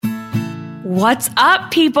What's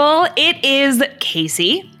up, people? It is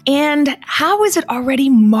Casey. And how is it already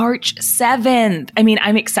March 7th? I mean,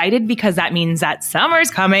 I'm excited because that means that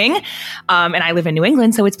summer's coming. And I live in New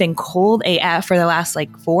England, so it's been cold AF for the last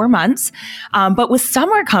 4 months. But with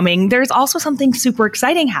summer coming, there's also something super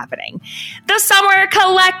exciting happening. The Summer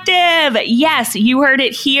Collective. Yes, you heard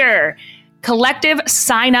it here. Collective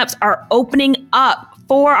signups are opening up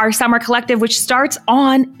for our Summer Collective, which starts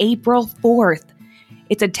on April 4th.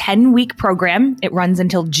 It's a 10-week program. It runs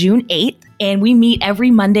until June 8th, and we meet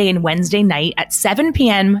every Monday and Wednesday night at 7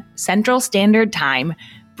 p.m. Central Standard Time,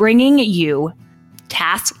 bringing you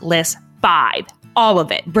Task List 5, all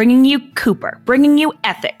of it, bringing you Cooper, bringing you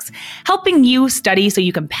ethics, helping you study so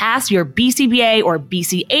you can pass your BCBA or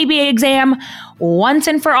BCABA exam once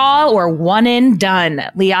and for all, or one and done.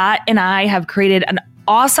 Liat and I have created an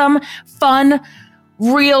awesome, fun,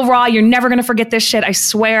 real raw, you're never going to forget this shit, I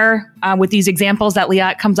swear, with these examples that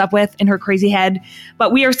Liat comes up with in her crazy head.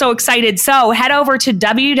 But we are so excited. So head over to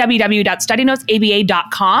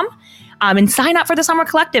www.studynotesaba.com and sign up for the Summer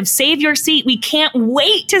Collective. Save your seat. We can't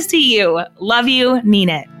wait to see you. Love you. Mean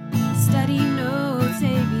it. Study Notes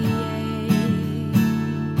ABA,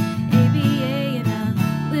 ABA in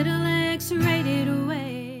a little X-rated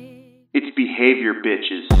way. It's behavior,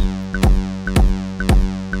 bitches.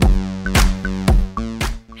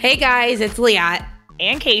 Hey guys, it's Liat.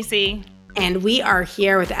 And Casey. And we are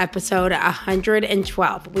here with episode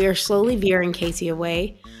 112. We are slowly veering Casey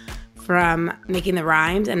away from making the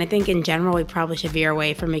rhymes. And I think in general, we probably should veer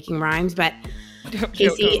away from making rhymes. But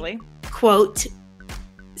Casey, quote,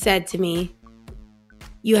 said to me,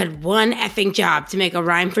 "You had one effing job to make a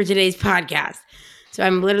rhyme for today's podcast." So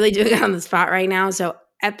I'm literally doing it on the spot right now. So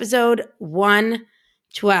episode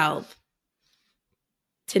 112.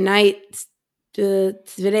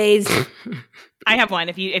 Today's I have one.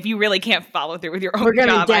 If you really can't follow through with your own we're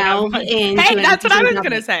gonna job, delve into hey, that's what I was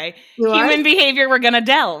gonna say. Human behavior. We're gonna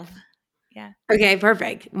delve. Yeah. Okay,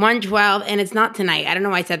 perfect. 112, and it's not tonight. I don't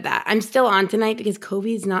know why I said that. I'm still on tonight because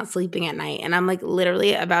Kobe's not sleeping at night, and I'm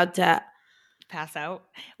literally about to pass out.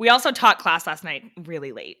 We also taught class last night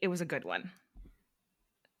really late. It was a good one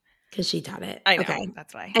because she taught it. I know. Okay.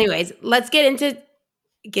 That's why. Anyways, let's get into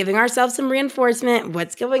giving ourselves some reinforcement.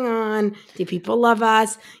 What's going on? Do people love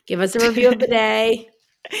us? Give us a review of the day.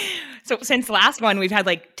 So since the last one, we've had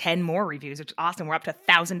 10 more reviews, which is awesome. We're up to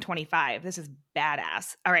 1,025. This is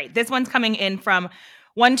badass. All right. This one's coming in from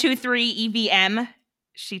 123 EVM.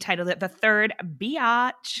 She titled it The Third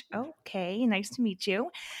Biatch. Okay. Nice to meet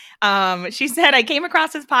you. She said, "I came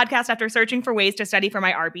across this podcast after searching for ways to study for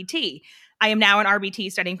my RBT. I am now an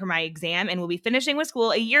RBT studying for my exam and will be finishing with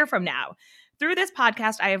school a year from now. Through this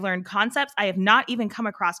podcast, I have learned concepts I have not even come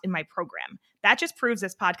across in my program. That just proves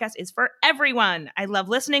this podcast is for everyone. I love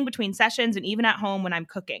listening between sessions and even at home when I'm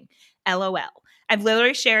cooking. LOL. I've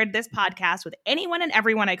literally shared this podcast with anyone and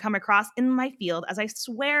everyone I come across in my field as I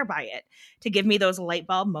swear by it to give me those light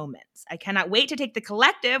bulb moments. I cannot wait to take the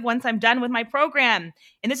collective once I'm done with my program.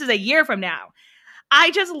 And this is a year from now.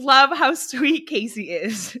 I just love how sweet Casey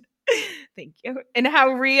is." Thank you. "And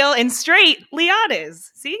how real and straight Liat is."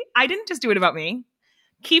 See, I didn't just do it about me.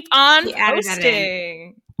 Keep on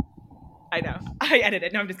posting. I know. I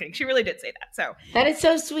edited. No, I'm just kidding. She really did say that. So that is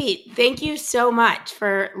so sweet. Thank you so much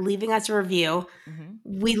for leaving us a review.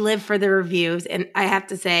 Mm-hmm. We live for the reviews. And I have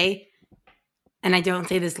to say, and I don't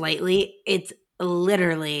say this lightly, it's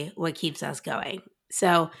literally what keeps us going.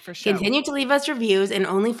 So continue to leave us reviews, and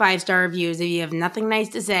only 5-star reviews. If you have nothing nice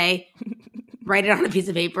to say, write it on a piece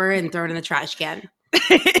of paper and throw it in the trash can.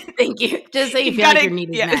 Thank you. Just so you feel like your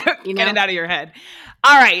need is met. You know? Get it out of your head.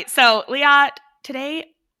 All right. So, Liat, today,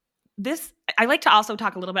 I like to also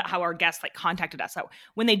talk a little bit how our guests contacted us. So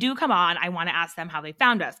when they do come on, I want to ask them how they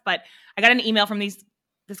found us. But I got an email from this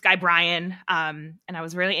guy, Brian, and I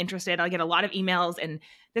was really interested. I get a lot of emails, and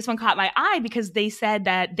this one caught my eye because they said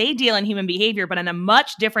that they deal in human behavior, but in a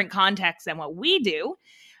much different context than what we do.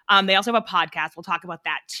 They also have a podcast. We'll talk about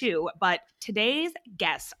that too. But today's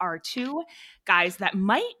guests are two guys that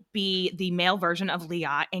might be the male version of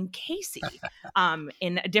Liat and Casey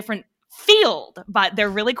in a different field, but they're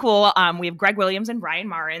really cool. We have Greg Williams and Brian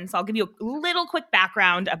Marin. So I'll give you a little quick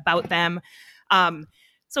background about them.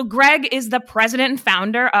 So Greg is the president and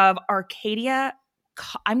founder of Arcadia.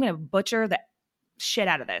 I'm going to butcher the shit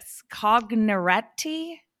out of this.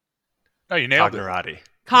 Cognerati? Oh, you nailed it.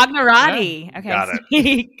 Cognerati. Yeah, okay. Got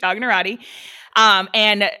it. Cognerati.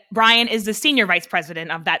 And Brian is the senior vice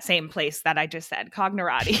president of that same place that I just said,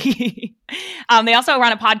 Cognerati. They also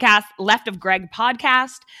run a podcast, Left of Greg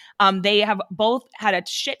podcast. They have both had a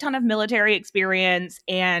shit ton of military experience,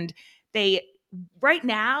 and right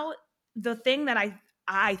now, the thing that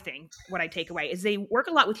I think what I take away is they work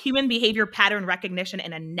a lot with human behavior pattern recognition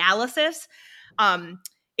and analysis.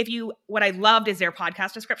 What I loved is their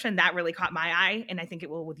podcast description. That really caught my eye, and I think it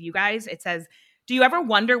will with you guys. It says, do you ever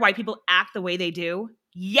wonder why people act the way they do?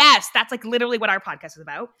 Yes, that's like literally what our podcast is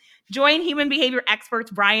about. Join human behavior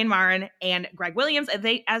experts Brian Marin and Greg Williams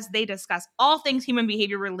as they discuss all things human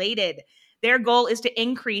behavior related. Their goal is to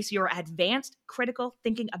increase your advanced critical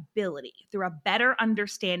thinking ability through a better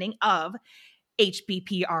understanding of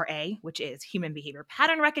HBPRA, which is human behavior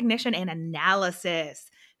pattern recognition and analysis.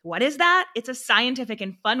 What is that? It's a scientific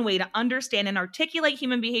and fun way to understand and articulate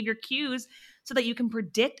human behavior cues so that you can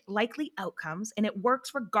predict likely outcomes, and it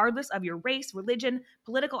works regardless of your race, religion,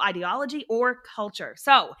 political ideology, or culture.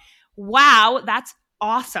 So, wow, that's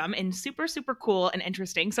awesome and super, super cool and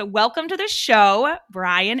interesting. So welcome to the show,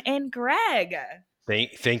 Brian and Greg.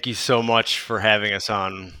 Thank you so much for having us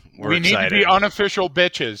on. We need to be unofficial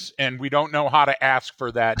bitches, and we don't know how to ask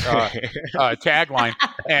for that tagline.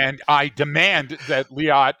 And I demand that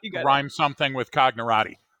Liat rhyme something with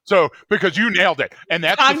Cognerati. So, because you nailed it. And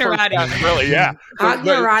that's Cognerati. The first time, really, yeah.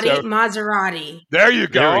 Cognerati, Maserati. There you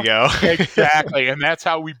go. There we go. Exactly. And that's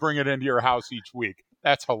how we bring it into your house each week.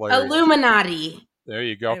 That's hilarious. Illuminati. There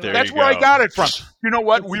you go. There That's you where go. I got it from. You know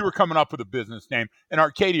what? We were coming up with a business name, and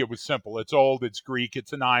Arcadia was simple. It's old, it's Greek,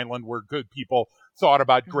 it's an island where good people thought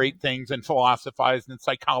about great things and philosophized and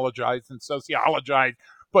psychologized and sociologized.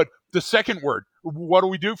 But the second word, what do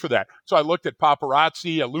we do for that? So I looked at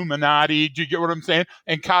paparazzi, Illuminati, do you get what I'm saying?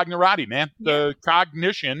 And Cognerati, man, the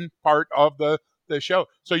cognition part of the show.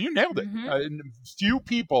 So you nailed it. Few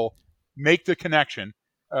people make the connection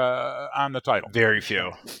on the title. Very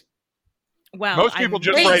few. Well, Most people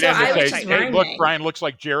just Wait, write so in I and was say, just hey, look, rhyming. Brian looks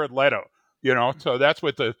like Jared Leto. You know, so that's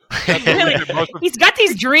what the... He's got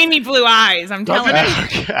these dreamy blue eyes, I'm telling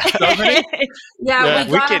Doesn't you. Doesn't he? Yeah, Yeah.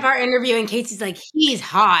 we got off our interview, and Casey's like, he's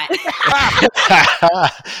hot.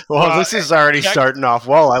 Well, this is already starting off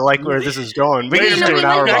well. I like where this is going. We Wait can a just do minute.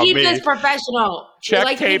 an hour like to about keep me. this professional. We Check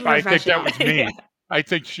like to keep tape, I think that professional. was me. I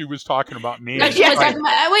think she was talking about me. No, she was by, talking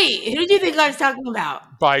about, wait, who do you think I was talking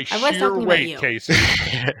about? by I was sheer talking about weight, you. Casey.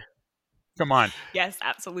 Come on. Yes,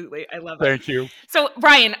 absolutely. I love it. Thank you. So,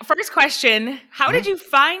 Brian, first question. How did you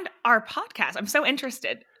find our podcast? I'm so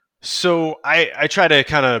interested. So I try to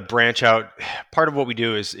kind of branch out. Part of what we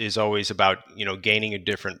do is always about, gaining a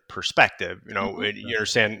different perspective. You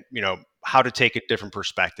understand, how to take a different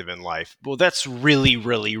perspective in life. Well, that's really,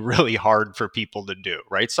 really, really hard for people to do,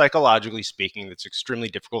 right? Psychologically speaking, it's extremely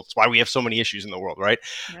difficult. It's why we have so many issues in the world, right?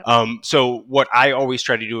 Yep. So what I always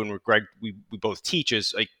try to do, and with Greg, we both teach,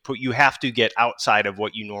 is like you have to get outside of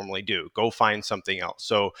what you normally do. Go find something else.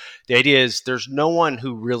 So the idea is there's no one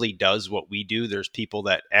who really does what we do. There's people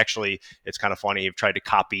that actually, it's kind of funny, have tried to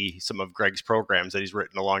copy some of Greg's programs that he's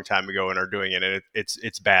written a long time ago and are doing it. And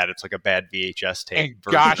it's bad. It's like a bad VHS tape. And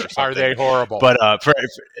version gosh, or are something. they horrible.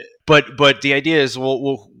 But the idea is,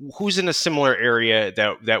 well, who's in a similar area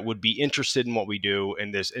that would be interested in what we do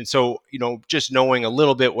in this? And so, just knowing a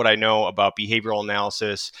little bit what I know about behavioral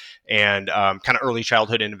analysis and kind of early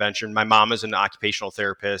childhood intervention. My mom is an occupational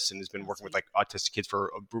therapist and has been working with like autistic kids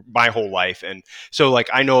for my whole life. And so like,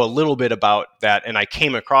 I know a little bit about that. And I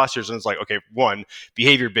came across yours and it's like, okay, one,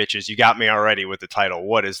 behavior bitches, you got me already with the title.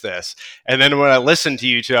 What is this? And then when I listened to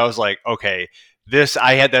you two, I was like, okay,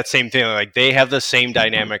 I had that same thing. Like they have the same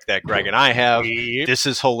dynamic that Greg and I have. Yep. This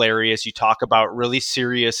is hilarious. You talk about really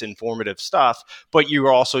serious, informative stuff, but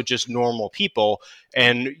you're also just normal people.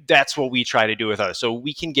 And that's what we try to do with us. So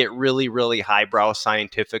we can get really, really highbrow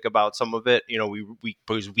scientific about some of it.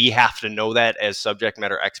 Because we have to know that as subject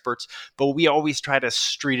matter experts, but we always try to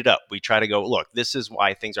street it up. We try to go, look, this is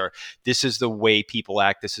why things are, this is the way people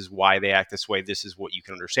act. This is why they act this way. This is what you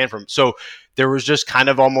can understand from. So there was just kind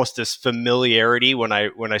of almost this familiarity when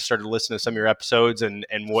I started listening to some of your episodes and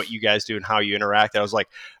what you guys do and how you interact. I was like,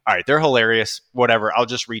 all right, they're hilarious, whatever. I'll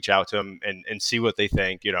just reach out to them and see what they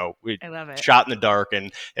think. We I love it. shot in the dark.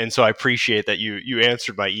 And so I appreciate that you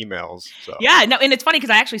answered my emails. So. Yeah, no, and it's funny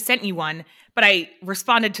because I actually sent you one, but I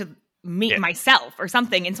responded to myself or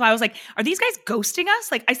something. And so I was like, are these guys ghosting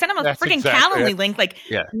us? Like I sent them a That's freaking exactly Calendly it. link like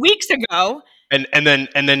Yeah. weeks ago. And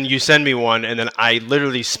then you send me one, and then I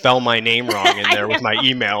literally spell my name wrong in there with my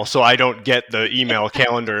email, so I don't get the email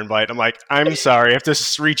calendar invite. I'm like, I'm sorry, I have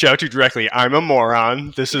to reach out to you directly. I'm a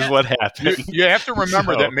moron. This is what happened. You have to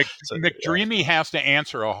remember that So, McDreamy has to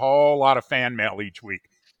answer a whole lot of fan mail each week.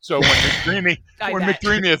 So when I when bet.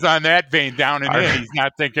 McDreamy is on that vein down and in, he's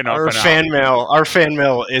not thinking up Our and out. fan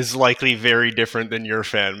mail is likely very different than your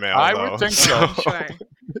fan mail. I though. would think so. Sure.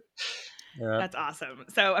 Yeah. That's awesome.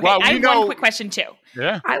 So okay, Well, I we have know- one quick question too.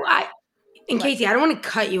 Yeah. And Casey, I don't want to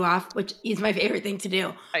cut you off, which is my favorite thing to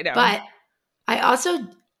do. I know. But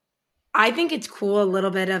I think it's cool a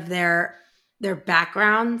little bit of their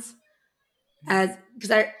backgrounds, because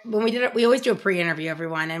when we did it, we always do a pre-interview,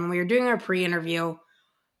 everyone, and when we were doing our pre-interview,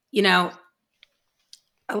 you know,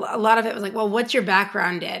 a lot of it was like, well, what's your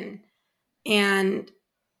background in? And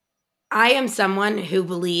I am someone who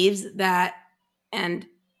believes that, and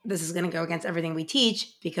this is going to go against everything we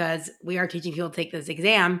teach because we are teaching people to take this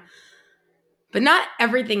exam, but not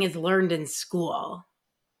everything is learned in school,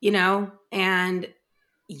 you know, and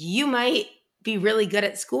you might be really good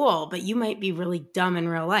at school, but you might be really dumb in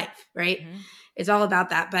real life, right? Mm-hmm. It's all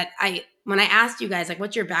about that. But when I asked you guys, like,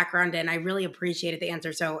 what's your background in, I really appreciated the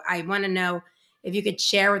answer. So I want to know if you could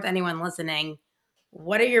share with anyone listening,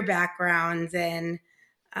 what are your backgrounds in,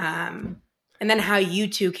 and then how you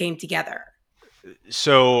two came together.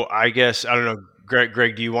 So I guess, I don't know,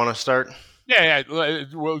 Greg, do you want to start? Yeah,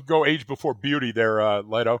 we'll go age before beauty there,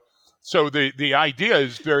 Leto. So the idea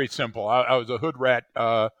is very simple. I was a hood rat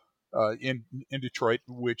in Detroit,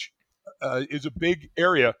 which is a big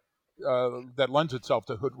area that lends itself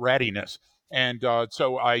to hood rattiness. And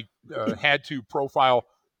so I had to profile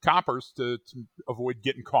coppers to avoid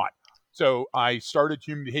getting caught. So I started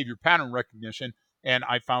human behavior pattern recognition, and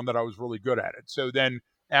I found that I was really good at it. So then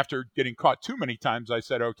after getting caught too many times, I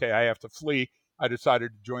said, okay, I have to flee. I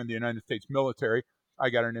decided to join the United States military. I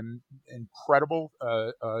got an incredible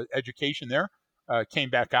education there. Came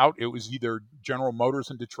back out. It was either General Motors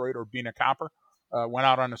in Detroit or being a copper. Went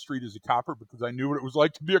out on the street as a copper because I knew what it was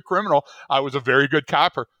like to be a criminal. I was a very good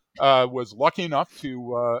copper. Was lucky enough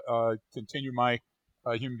to continue my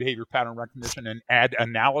human behavior pattern recognition and add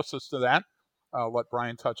analysis to that. I'll let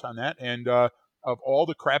Brian touch on that. And of all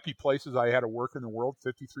the crappy places I had to work in the world,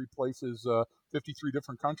 53 places, 53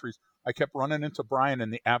 different countries, I kept running into Brian in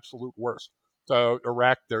the absolute worst. So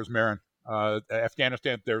Iraq, there's Marin.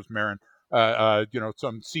 Afghanistan, there's Marin.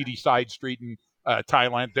 Some seedy side street in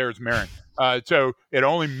Thailand, there's Marin. So it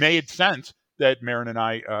only made sense that Marin and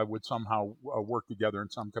I would somehow work together in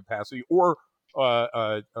some capacity or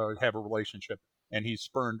have a relationship. And he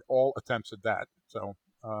spurned all attempts at that. So,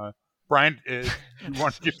 Brian, you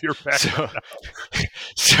want to give your background?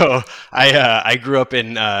 So I grew up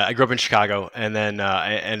in Chicago, and then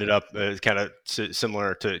I ended up kind of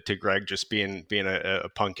similar to Greg, just being a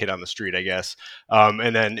punk kid on the street, I guess.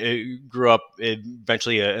 And then grew up,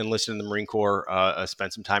 eventually enlisted in the Marine Corps.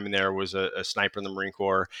 Spent some time in there. Was a sniper in the Marine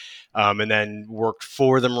Corps, and then worked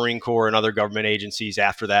for the Marine Corps and other government agencies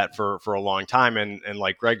after that for a long time. And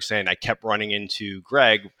like Greg's saying, I kept running into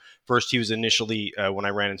Greg. First, he was initially, when I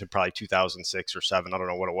ran into probably 2006 or 7, I don't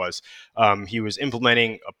know what it was, he was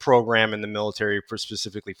implementing a program in the military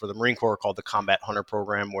specifically for the Marine Corps called the Combat Hunter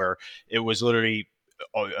Program, where it was literally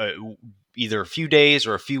either a few days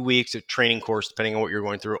or a few weeks of training course, depending on what you're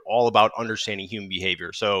going through, all about understanding human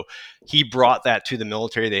behavior. So he brought that to the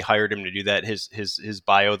military. They hired him to do that. His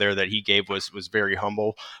bio there that he gave was very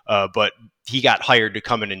humble, but he got hired to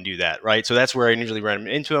come in and do that, right? So that's where I initially ran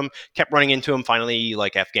into him, kept running into him. Finally,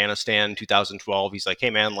 like Afghanistan, 2012, he's like, hey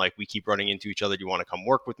man, like we keep running into each other. Do you want to come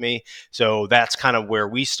work with me? So that's kind of where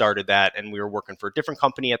we started that. And we were working for a different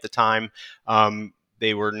company at the time.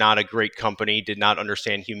 They were not a great company, did not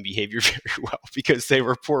understand human behavior very well because they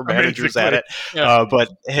were poor managers at it, but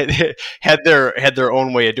had their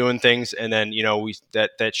own way of doing things. And then,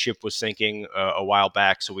 that ship was sinking a while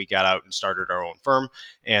back. So we got out and started our own firm.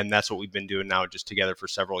 And that's what we've been doing now, just together for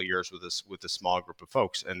several years with a small group of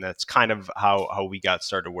folks. And that's kind of how we got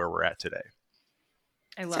started where we're at today.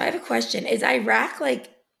 I have a question. Is Iraq like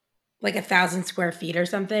 1,000 square feet or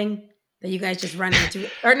something? That you guys just run into,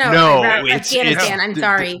 or no, Afghanistan. I'm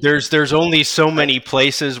sorry. There's only so many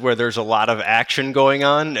places where there's a lot of action going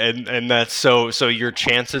on, and that's so your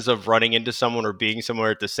chances of running into someone or being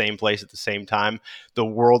somewhere at the same place at the same time, the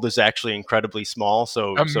world is actually incredibly small.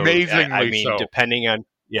 So amazingly, so. Depending on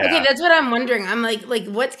Okay, that's what I'm wondering. I'm like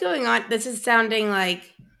what's going on? This is sounding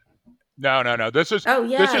like. No. This is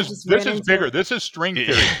bigger. This is string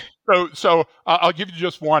theory. So I'll give you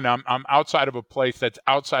just one. I'm outside of a place that's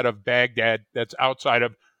outside of Baghdad, that's outside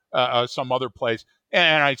of some other place,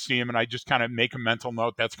 and I see him, and I just kind of make a mental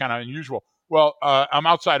note. That's kind of unusual. Well, I'm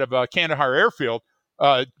outside of Kandahar Airfield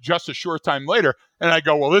just a short time later, and I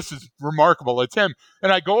go, well, this is remarkable. It's him.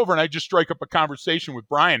 And I go over and I just strike up a conversation with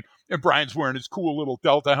Brian, and Brian's wearing his cool little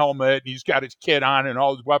Delta helmet, and he's got his kit on and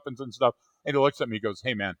all his weapons and stuff. And he looks at me, and goes,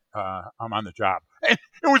 "Hey man, I'm on the job." And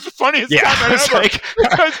it was the funniest Yeah, comment it's ever like-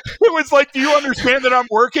 because it was like, "Do you understand that I'm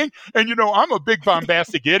working?" And I'm a big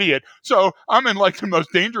bombastic idiot, so I'm in like the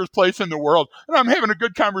most dangerous place in the world, and I'm having a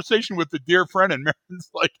good conversation with the dear friend, and Marin's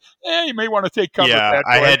like, "You may want to take cover." Yeah, Bad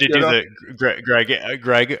I boy," had to you do know? the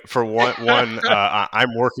Greg. For one,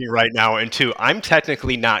 I'm working right now, and two, I'm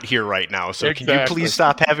technically not here right now. So can you Exactly. please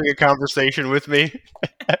stop having a conversation with me?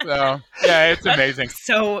 So, yeah, it's amazing.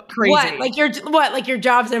 So crazy. Like your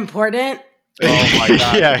job's important? Oh my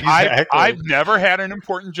God. Yeah, exactly. I've never had an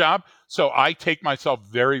important job, so I take myself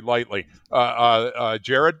very lightly.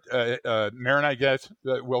 Jared, Marin, I guess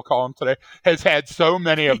we'll call him today, has had so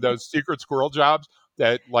many of those secret squirrel jobs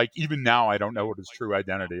that, like, even now I don't know what his true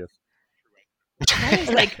identity is. That is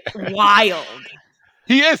like wild.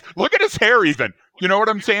 He is. Look at his hair, even. You know what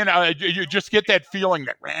I'm saying? You just get that feeling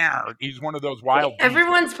that "Rah," he's one of those wild. beasts.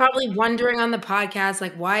 Everyone's probably wondering on the podcast,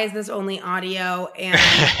 like, why is this only audio? And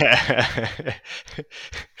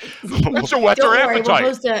So what's don't our worry,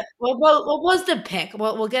 appetite? we'll post a pic.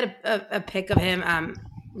 We'll get a pic of him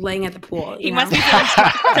laying at the pool. He must be feeling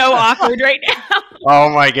so awkward right now. Oh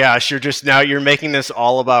my gosh, you're making this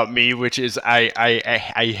all about me, which is I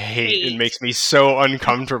hate. It makes me so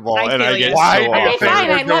uncomfortable, I and I feel get you. Why? so Okay, Okay, offended. fine.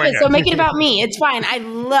 we're I love doing it. So it. make it about me. It's fine. I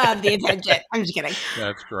love the attention. I'm just kidding.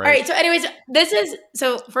 That's great. All right. So, anyways,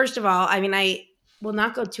 first of all, I mean, I will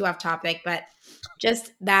not go too off topic, but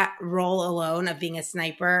just that role alone of being a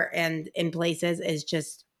sniper and in places is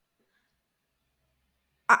just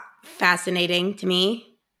fascinating to me.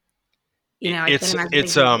 I can't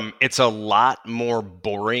imagine It's a lot more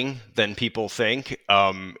boring than people think.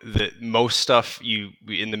 The most stuff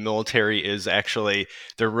in the military is actually,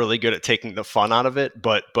 they're really good at taking the fun out of it,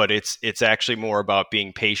 but it's actually more about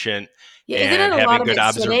being patient isn't and it a having lot of good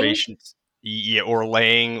it sitting? observations. Yeah, or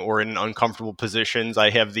laying or in uncomfortable positions. I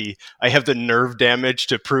have the nerve damage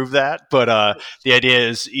to prove that, but the idea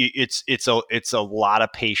is it's a lot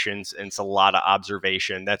of patience and it's a lot of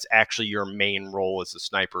observation. That's actually your main role as a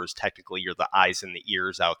sniper. Is technically you're the eyes and the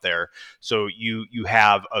ears out there, so you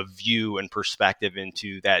have a view and perspective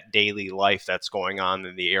into that daily life that's going on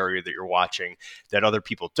in the area that you're watching that other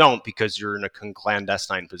people don't, because you're in a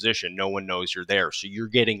clandestine position. No one knows you're there, so you're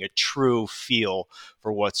getting a true feel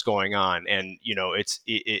for what's going on. And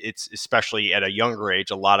it's especially at a younger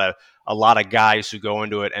age, a lot of guys who go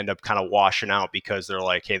into it end up kind of washing out because they're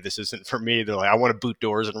like, hey, this isn't for me. They're like, I want to boot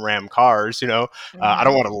doors and ram cars, I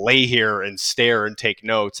don't want to lay here and stare and take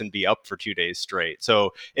notes and be up for 2 days straight.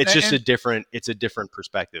 So it's just a different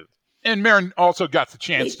perspective. And Marin also got the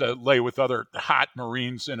chance to lay with other hot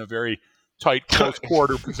Marines in a very tight, close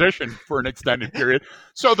quarter position for an extended period.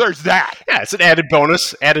 So there's that. Yeah, it's an added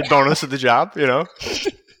bonus of the job,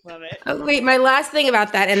 Love it. Oh, wait, my last thing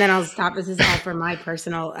about that, and then I'll stop. This is all for my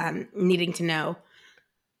personal needing to know.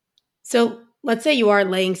 So let's say you are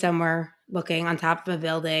laying somewhere, looking on top of a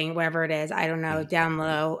building, wherever it is. I don't know, down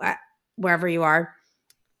low, wherever you are.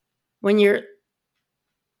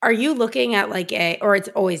 Are you looking at or it's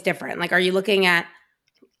always different? Like, are you looking at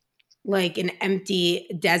like an empty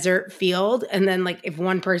desert field, and then like if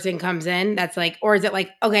one person comes in, that's like, or is it like,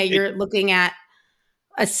 okay, you're looking at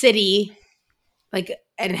a city, like,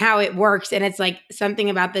 and how it works, and it's like something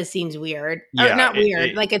about this seems weird. Yeah, or not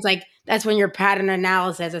weird. Like, it's like that's when your pattern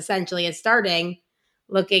analysis essentially is starting.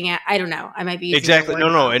 Looking at, I don't know, I might be using exactly the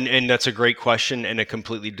word no, and that's a great question, and it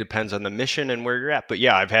completely depends on the mission and where you're at. But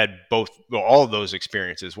yeah, I've had all of those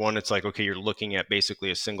experiences. One, it's like, okay, you're looking at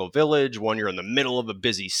basically a single village. One, you're in the middle of a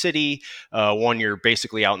busy city. One, you're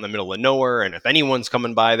basically out in the middle of nowhere, and if anyone's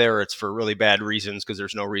coming by there, it's for really bad reasons because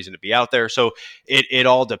there's no reason to be out there. So it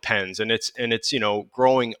all depends, and it's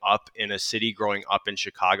growing up in a city, growing up in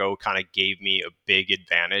Chicago kind of gave me a big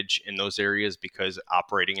advantage in those areas, because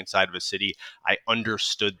operating inside of a city, I understood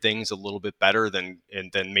things a little bit better than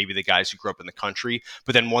maybe the guys who grew up in the country.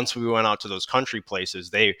 But then once we went out to those country places,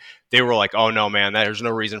 they were like, oh no, man, there's no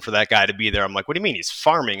reason for that guy to be there. I'm like, what do you mean? He's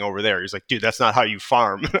farming over there. He's like, dude, that's not how you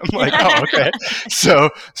farm. I'm like, oh, okay. So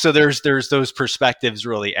there's those perspectives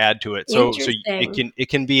really add to it. So it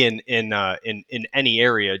can be in any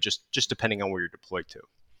area, just depending on where you're deployed to.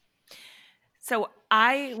 So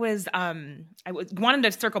I wanted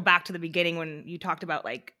to circle back to the beginning when you talked about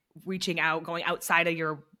like reaching out, going outside of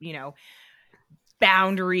your,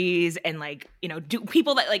 boundaries, and like, do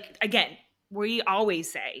people that, like, again, we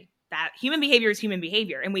always say that human behavior is human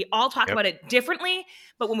behavior, and we all talk about it differently.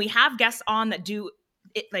 But when we have guests on that do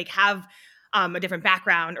it, like have a different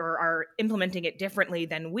background or are implementing it differently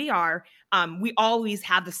than we are, we always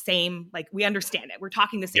have the same, like, we understand it. We're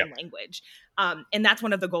talking the same language. And that's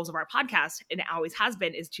one of the goals of our podcast, and it always has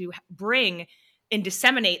been, is to bring and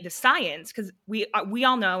disseminate the science, because we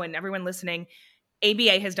all know, and everyone listening,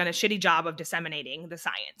 ABA has done a shitty job of disseminating the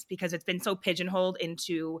science because it's been so pigeonholed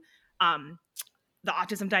into the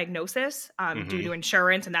autism diagnosis due to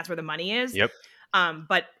insurance, and that's where the money is. Yep.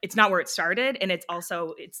 But it's not where it started, and it's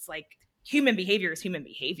like human behavior is human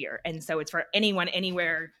behavior, and so it's for anyone,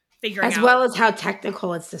 anywhere, figuring as out. well as how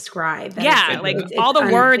technical it's described. Yeah, all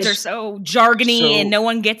the words are so jargony, and no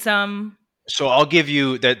one gets them. So I'll give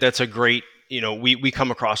you that. That's a great. We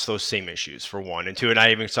come across those same issues, for one, and two. And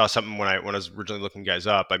I even saw something when I was originally looking you guys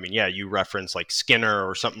up. I mean, yeah, you reference like Skinner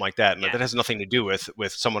or something like that, and that has nothing to do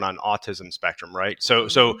with someone on autism spectrum, right? So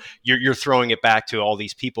you're throwing it back to all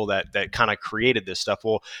these people that kind of created this stuff.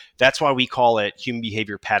 Well, that's why we call it human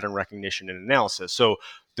behavior pattern recognition and analysis. So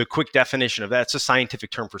the quick definition of that's a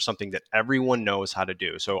scientific term for something that everyone knows how to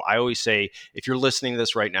do. So I always say, if you're listening to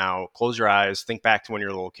this right now, close your eyes, think back to when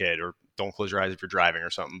you're a little kid, or don't close your eyes if you're driving or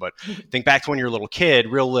something, but think back to when you're a little kid,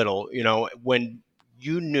 real little, when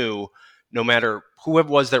you knew, no matter who it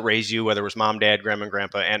was that raised you, whether it was mom, dad, grandma,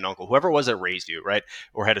 grandpa, aunt, and uncle, whoever it was that raised you, right,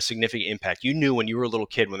 or had a significant impact, you knew when you were a little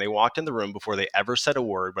kid, when they walked in the room, before they ever said a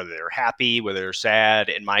word, whether they were happy, whether they're sad.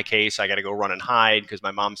 In my case, I got to go run and hide because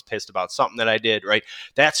my mom's pissed about something that I did, right?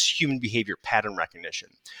 That's human behavior pattern recognition.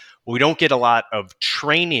 What we don't get a lot of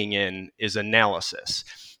training in is analysis.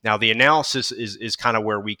 Now, the analysis is kind of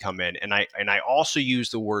where we come in. And I also use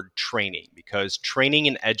the word training, because training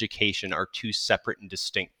and education are two separate and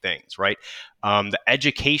distinct things, right? The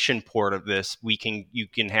education part of this, you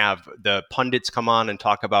can have the pundits come on and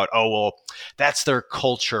talk about, oh, well, that's their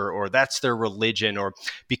culture, or that's their religion, or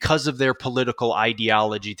because of their political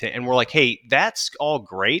ideology. And we're like, hey, that's all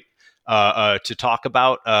great to talk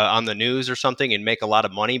about on the news or something and make a lot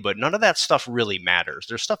of money, but none of that stuff really matters.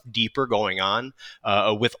 There's stuff deeper going on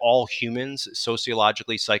with all humans,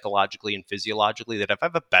 sociologically, psychologically, and physiologically, that if I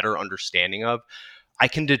have a better understanding of, I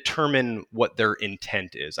can determine what their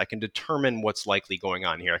intent is. I can determine what's likely going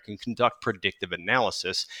on here. I can conduct predictive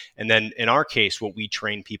analysis. And then in our case, what we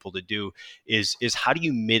train people to do is how do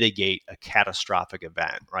you mitigate a catastrophic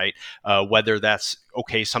event, right? Whether that's,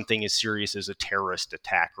 something as serious as a terrorist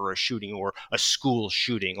attack or a shooting or a school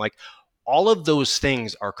shooting, like all of those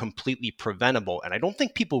things are completely preventable. And I don't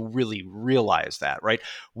think people really realize that, right?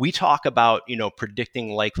 We talk about,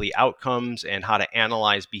 predicting likely outcomes and how to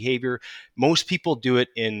analyze behavior. Most people do it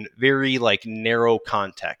in very narrow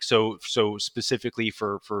context. So specifically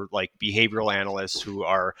for behavioral analysts who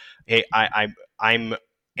are, hey, I'm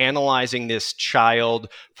analyzing this child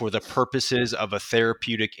for the purposes of a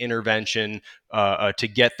therapeutic intervention to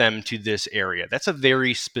get them to this area. That's a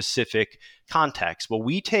very specific context. Well,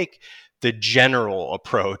 we take the general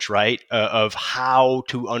approach, right, of how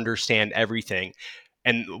to understand everything.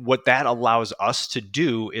 And what that allows us to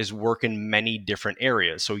do is work in many different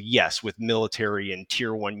areas. So yes, with military and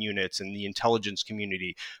tier 1 units and the intelligence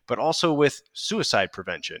community, but also with suicide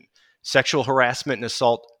prevention, sexual harassment and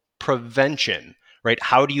assault prevention, right?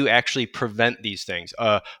 How do you actually prevent these things?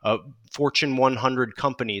 Fortune 100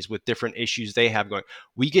 companies with different issues they have going.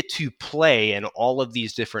 We get to play in all of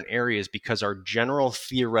these different areas because our general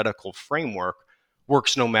theoretical framework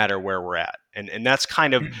works no matter where we're at. And that's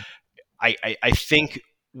kind of, I think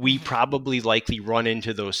we probably likely run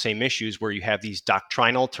into those same issues where you have these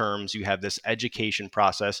doctrinal terms, you have this education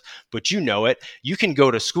process, but you know it. You can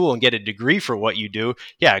go to school and get a degree for what you do.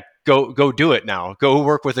 Yeah, go do it now. Go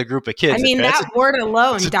work with a group of kids. I mean, that word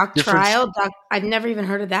alone, doctrinal, I've never even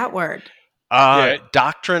heard of that word.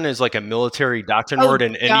 Doctrine is like a military doctrine word,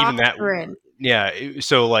 and even that. Yeah,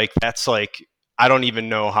 so that's I don't even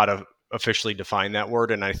know how to officially define that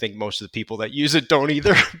word, and I think most of the people that use it don't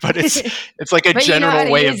either, but it's like a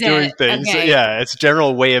general way of doing things. Okay. Yeah, it's a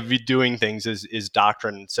general way of doing things is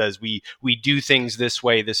doctrine. It says we do things this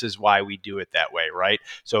way, this is why we do it that way, right?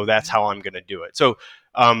 So that's how I'm going to do it. So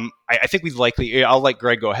I think I'll let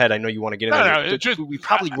Greg go ahead. I know you want to get into it. We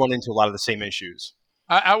probably run into a lot of the same issues.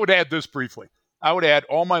 I would add this briefly. I would add,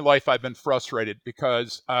 all my life I've been frustrated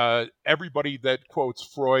because everybody that quotes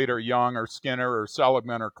Freud or Jung or Skinner or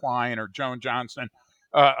Seligman or Klein or Joan Johnson,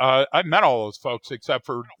 I've met all those folks except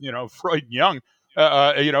for, Freud and Jung.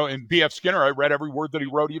 And B.F. Skinner, I read every word that he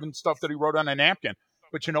wrote, even stuff that he wrote on a napkin.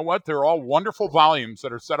 But you know what? They're all wonderful volumes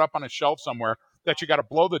that are set up on a shelf somewhere that you got to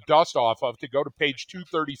blow the dust off of to go to page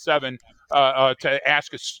 237 to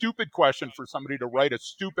ask a stupid question for somebody to write a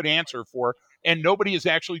stupid answer for, and nobody is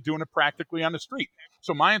actually doing it practically on the street.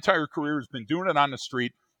 So my entire career has been doing it on the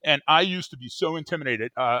street, and I used to be so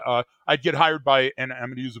intimidated. I'd get hired by, and I'm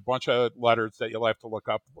going to use a bunch of letters that you'll have to look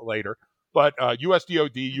up later, but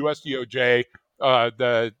USDOD, USDOJ,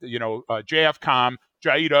 JFCOM,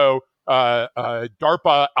 JIDO,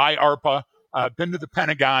 DARPA, IARPA, been to the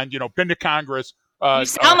Pentagon, been to Congress. You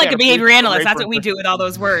sound like had a behavior police analyst. parade That's for- what we do with all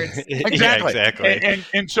those words. Exactly. Yeah, exactly.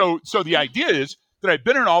 And so the idea is that I've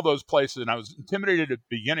been in all those places, and I was intimidated at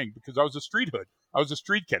the beginning because I was a street hood. I was a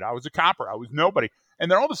street kid. I was a copper. I was nobody.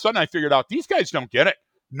 And then all of a sudden I figured out these guys don't get it.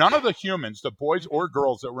 None of the humans, the boys or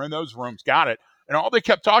girls that were in those rooms, got it. And all they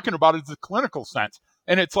kept talking about is the clinical sense.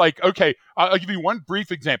 And it's like, okay, I'll give you one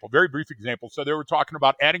brief example, very brief example. So they were talking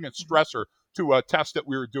about adding a stressor to a test that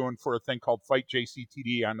we were doing for a thing called Fight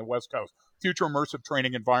JCTD on the West Coast. Future Immersive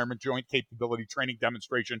Training Environment, Joint Capability Training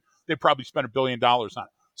Demonstration. They probably spent $1 billion on it.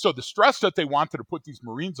 So the stress that they wanted to put these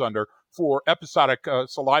Marines under for episodic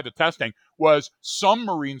saliva testing was some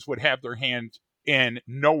Marines would have their hands in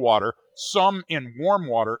no water, some in warm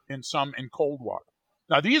water, and some in cold water.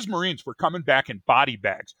 Now, these Marines were coming back in body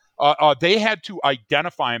bags. They had to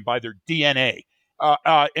identify them by their DNA.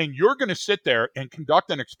 And you're going to sit there and conduct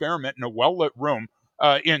an experiment in a well-lit room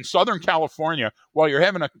in Southern California while you're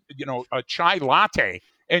having a chai latte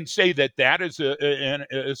and say that is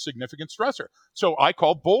a significant stressor. So I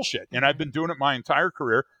call bullshit, and I've been doing it my entire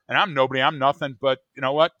career, and I'm nobody, I'm nothing, but you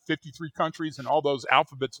know what, 53 countries and all those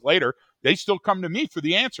alphabets later, they still come to me for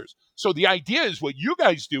the answers. So the idea is what you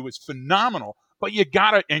guys do is phenomenal, but you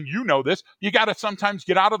gotta, and you know this, you gotta sometimes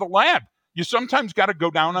get out of the lab. You sometimes got to go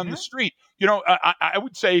down on the street. I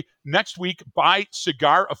would say next week, buy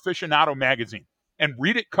Cigar Aficionado magazine and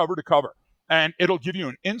read it cover to cover. And it'll give you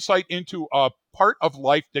an insight into a part of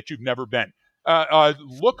life that you've never been.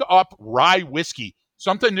 Look up rye whiskey,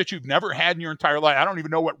 something that you've never had in your entire life. I don't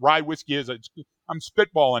even know what rye whiskey is. I'm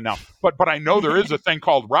spitballing now, but I know there is a thing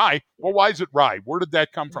called rye. Well, why is it rye? Where did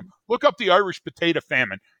that come from? Look up the Irish potato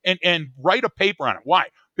famine and write a paper on it. Why?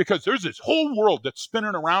 Because there's this whole world that's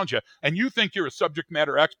spinning around you, and you think you're a subject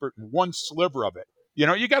matter expert in one sliver of it.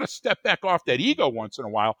 You got to step back off that ego once in a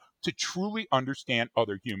while to truly understand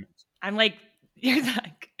other humans. I'm like, you're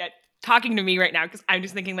like talking to me right now because I'm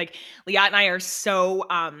just thinking like Liat and I are so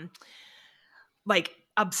like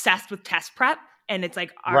obsessed with test prep, and it's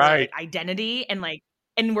like our like, identity, and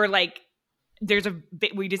we're like, there's a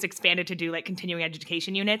bit, we just expanded to do like continuing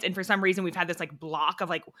education units, and for some reason we've had this like block of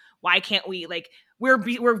like, why can't we, like,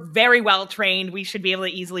 we're very well trained, we should be able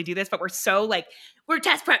to easily do this, but we're so like, we're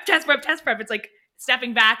test prep. It's like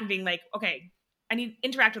stepping back and being like, okay, I need to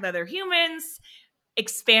interact with other humans,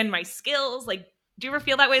 expand my skills. Like, do you ever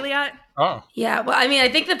feel that way, Liat? Oh, Yeah, well, I mean, I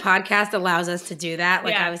think the podcast allows us to do that.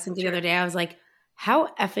 Like, Yeah, I was thinking the other day, I was like,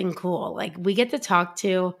 how effing cool. Like, we get to talk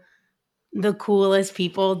to the coolest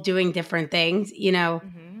people doing different things,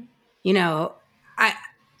 I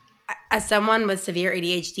as someone with severe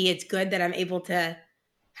ADHD, it's good that I'm able to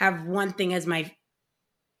have one thing as my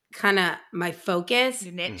kind of my focus.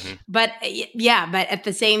 Your niche. But but at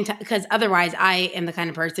the same time, because otherwise I am the kind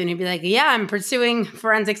of person who'd be like, yeah, I'm pursuing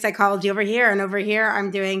forensic psychology over here, and over here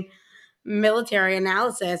I'm doing military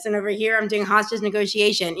analysis, and over here I'm doing hostage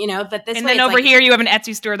negotiation, but this And way then it's over like, here you have an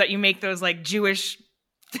Etsy store that you make those like Jewish,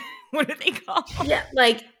 what are they called? yeah,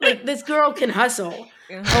 like this girl can hustle.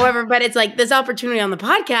 However, but it's like this opportunity on the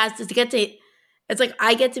podcast is it's like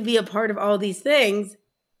I get to be a part of all these things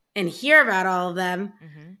and hear about all of them.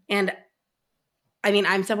 Mm-hmm. And I mean,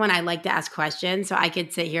 I'm someone, I like to ask questions, so I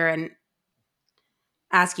could sit here and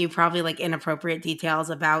ask you probably like inappropriate details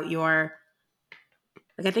about your,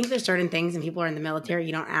 like, I think there's certain things and people are in the military,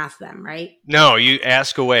 you don't ask them, right? No, you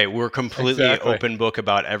ask away. We're completely Exactly. open book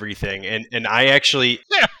about everything. And I actually,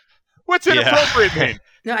 yeah. What's inappropriate mean?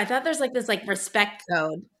 No, I thought there's like this like respect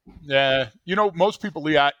code. Yeah, most people,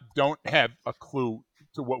 Liat, don't have a clue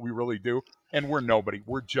to what we really do, and we're nobody.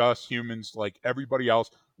 We're just humans like everybody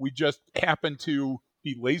else. We just happen to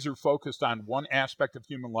be laser focused on one aspect of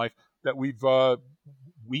human life that we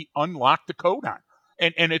unlocked the code on,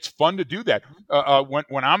 and it's fun to do that.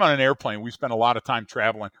 When I'm on an airplane, we spend a lot of time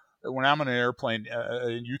traveling. When I'm on an airplane,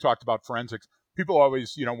 and you talked about forensics, people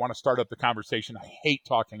always want to start up the conversation. I hate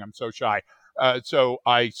talking. I'm so shy. So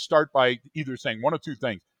I start by either saying one of two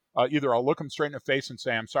things. Either I'll look them straight in the face and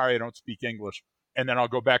say, I'm sorry, I don't speak English. And then I'll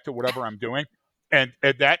go back to whatever I'm doing. And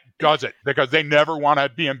that does it, because they never want to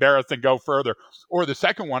be embarrassed and go further. Or the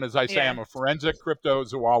second one is I say, I'm a forensic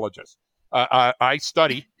cryptozoologist. I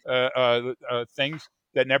study things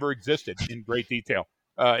that never existed in great detail.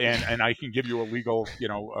 And I can give you a legal,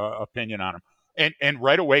 opinion on them. And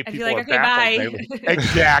right away, I'd be people like, are okay, baffled. bye.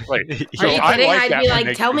 Exactly. Are So you I kidding? like I'd that be when like,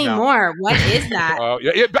 they tell me come out. more. What is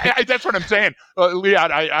that? But that's what I'm saying,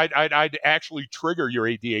 Liat. I'd actually trigger your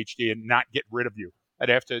ADHD and not get rid of you. I'd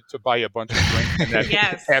have to buy you a bunch of drinks and then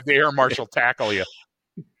Yes. have the air marshal tackle you.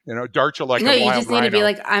 Dart you like No, a you wild just need to be rhino.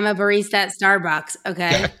 like, I'm a barista at Starbucks.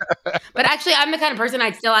 Okay. But actually, I'm the kind of person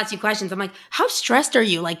I'd still ask you questions. I'm like, how stressed are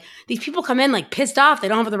you? Like, these people come in like pissed off. They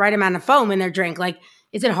don't have the right amount of foam in their drink. Like,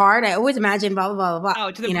 is it hard? I always imagine blah, blah, blah, blah, blah.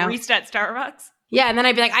 Oh, to the barista at Starbucks? Yeah, and then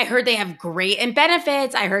I'd be like, I heard they have great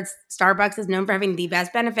benefits. I heard Starbucks is known for having the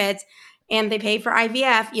best benefits. And they pay for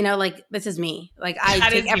IVF, like this is me. Like I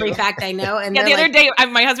take every fact I know. And yeah, the other day,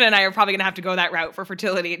 my husband and I are probably going to have to go that route for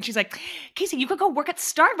fertility. And she's like, Casey, you could go work at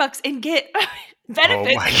Starbucks and get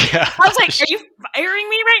benefits. Oh my gosh. I was like, are you firing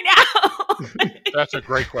me right now? That's a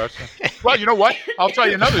great question. Well, you know what? I'll tell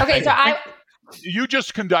you another thing. Okay, so you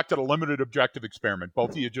just conducted a limited objective experiment.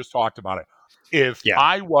 Both of you just talked about it. If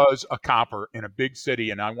I was a copper in a big city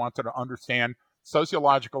and I wanted to understand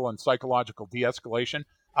sociological and psychological de-escalation,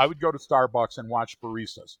 I would go to Starbucks and watch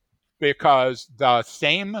baristas, because the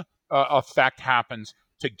same effect happens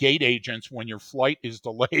to gate agents when your flight is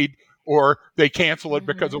delayed or they cancel it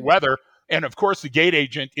because of weather. And of course, the gate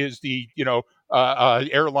agent is the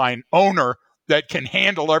airline owner that can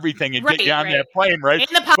handle everything and get you on that plane, right?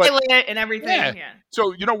 And the pilot and everything. Yeah.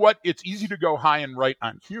 So you know what? It's easy to go high and right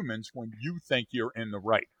on humans when you think you're in the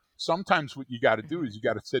right. Sometimes what you got to do is you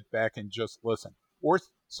got to sit back and just listen. Or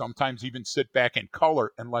sometimes even sit back and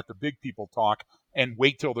color and let the big people talk and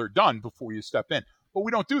wait till they're done before you step in. But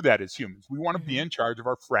we don't do that as humans. We want to be in charge of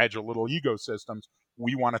our fragile little ecosystems.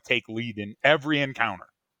 We want to take lead in every encounter.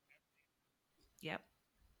 Yep.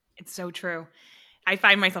 It's so true. I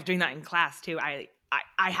find myself doing that in class too. I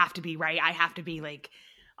have to be right. I have to be like,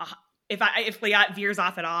 if Liat veers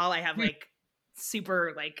off at all, I have like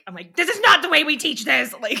super like, I'm like, this is not the way we teach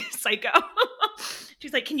this, like psycho.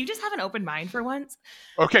 She's like, can you just have an open mind for once?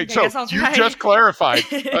 Okay, so you just clarified.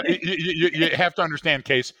 You have to understand,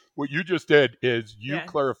 Case, what you just did is you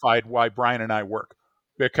clarified why Brian and I work,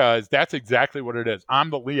 because that's exactly what it is. I'm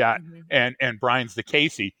the Liat and Brian's the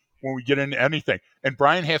Casey when we get into anything. And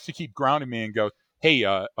Brian has to keep grounding me and go, hey,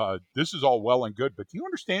 this is all well and good, but do you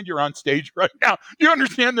understand you're on stage right now? Do you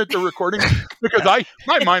understand that they're recording? Because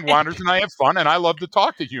my mind wanders and I have fun and I love to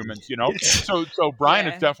talk to humans, So Brian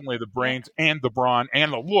is definitely the brains and the brawn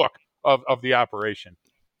and the look of the operation.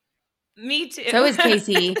 Me too. So is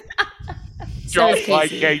Casey. Like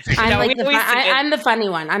Casey. I'm the funny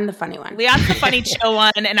one. I'm the funny one. Liat's the funny chill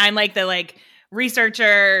one, and I'm like the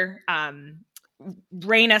researcher,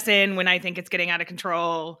 rein us in when I think it's getting out of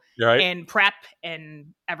control, and prep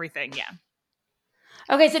and everything. Yeah.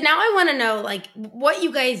 Okay, so now I want to know what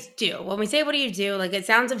you guys do. When we say what do you do, it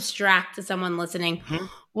sounds abstract to someone listening.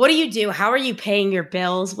 What do you do? How are you paying your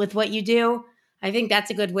bills with what you do? I think that's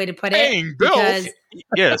a good way to put it. Paying bills.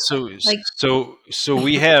 Yeah. So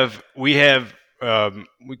we have we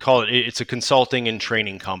call it's a consulting and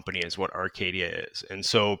training company is what Arcadia is. And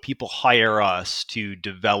so people hire us to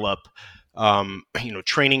develop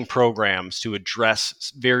training programs to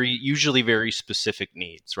address usually very specific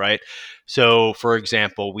needs, right? So for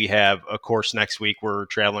example, we have a course next week. We're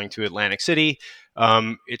traveling to Atlantic City.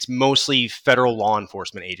 It's mostly federal law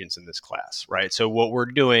enforcement agents in this class, right? So what we're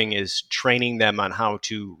doing is training them on how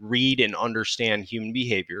to read and understand human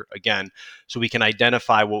behavior, again, so we can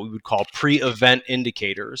identify what we would call pre-event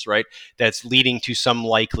indicators, right? That's leading to some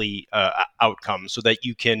likely outcome so that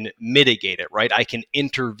you can mitigate it, right? I can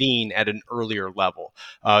intervene at an earlier level.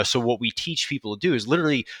 So what we teach people to do is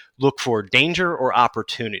literally look for danger or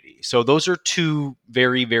opportunity. So those are two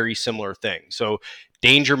very, very similar things. So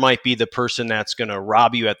danger might be the person that's going to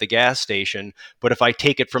rob you at the gas station. But if I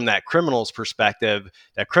take it from that criminal's perspective,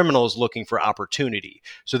 that criminal is looking for opportunity.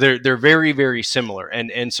 So they're very, very similar.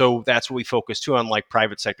 And so that's what we focus too on, like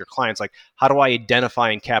private sector clients. Like, how do I identify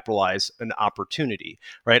and capitalize an opportunity,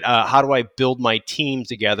 right? How do I build my team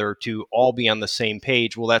together to all be on the same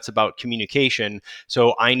page? Well, that's about communication.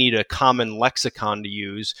 So I need a common lexicon to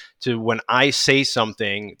use to when I say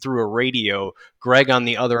something through a radio, Greg on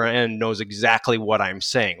the other end knows exactly what I'm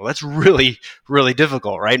saying. Well, that's really, really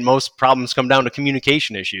difficult, right? Most problems come down to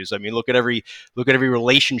communication issues. I mean, look at every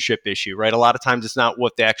relationship issue, right? A lot of times it's not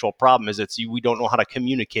what the actual problem is. It's we don't know how to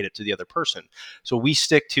communicate it to the other person. So we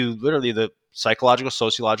stick to literally the psychological,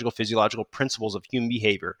 sociological, physiological principles of human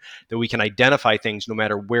behavior that we can identify things no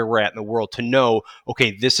matter where we're at in the world to know,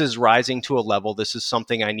 okay, this is rising to a level. This is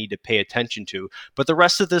something I need to pay attention to. But the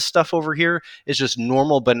rest of this stuff over here is just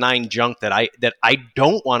normal, benign junk that I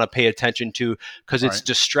don't want to pay attention to because it's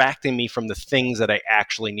distracting me from the things that I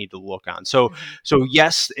actually need to look on. So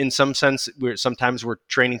yes, in some sense, sometimes we're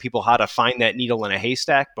training people how to find that needle in a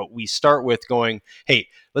haystack, but we start with going, hey,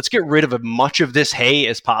 let's get rid of as much of this hay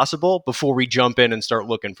as possible before we jump in and start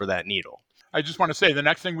looking for that needle. I just want to say the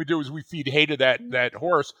next thing we do is we feed hay to that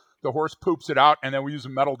horse. The horse poops it out, and then we use a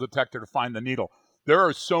metal detector to find the needle. There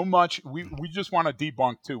are so much. We just want to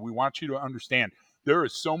debunk, too. We want you to understand There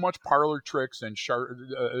is so much parlor tricks and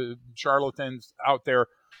charlatans out there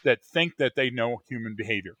that think that they know human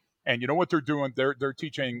behavior. And you know what they're doing? They're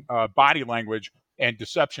teaching body language and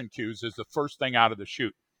deception cues is the first thing out of the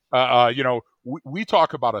chute. We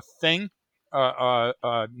talk about a thing.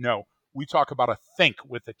 No, we talk about a think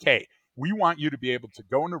with a K. We want you to be able to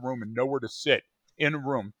go in a room and know where to sit in a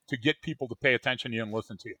room to get people to pay attention to you and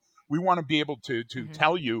listen to you. We want to be able to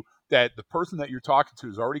tell you that the person that you're talking to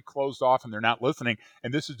is already closed off and they're not listening,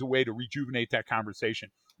 and this is the way to rejuvenate that conversation.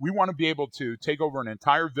 We want to be able to take over an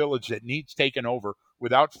entire village that needs taken over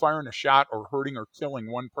without firing a shot or hurting or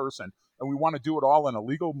killing one person. And we want to do it all in a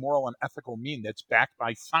legal, moral, and ethical mean that's backed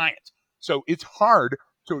by science. So it's hard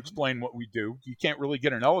to explain what we do. You can't really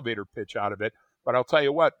get an elevator pitch out of it. But I'll tell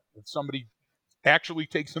you what, if somebody actually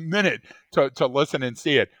takes a minute to listen and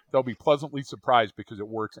see it, they'll be pleasantly surprised because it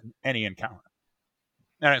works in any encounter.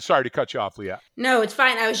 And I'm sorry to cut you off, Leah. No, it's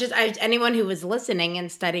fine. Anyone who was listening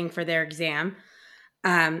and studying for their exam,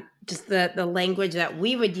 just the language that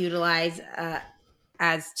we would utilize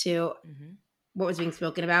as to what was being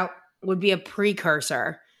spoken about would be a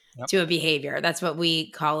precursor to a behavior. That's what we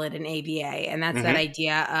call it in ABA. And that's that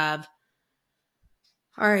idea of,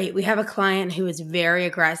 all right, we have a client who is very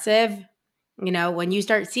aggressive. You know, when you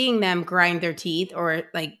start seeing them grind their teeth or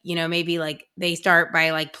like, you know, maybe like they start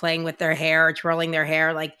by like playing with their hair or twirling their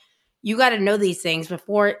hair, like you got to know these things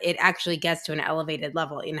before it actually gets to an elevated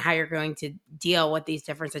level in how you're going to deal with these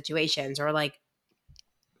different situations. Or like,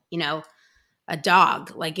 you know, a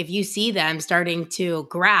dog, like if you see them starting to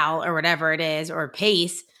growl or whatever it is, or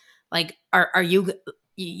pace, like, are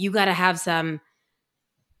you got to have some,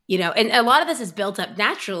 you know, and a lot of this is built up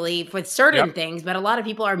naturally with certain things, but a lot of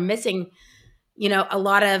people are missing, you know, a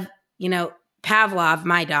lot of, you know, Pavlov,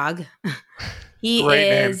 my dog, he Great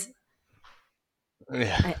is. name.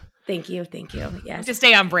 Yeah. Thank you. Yes. To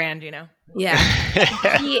stay on brand, you know. Yeah.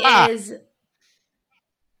 He is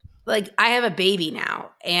like, I have a baby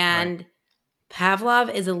now, and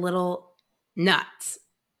Pavlov is a little nuts.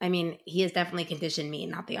 I mean, he has definitely conditioned me,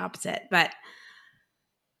 not the opposite. But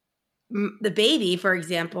the baby, for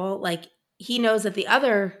example, like he knows that the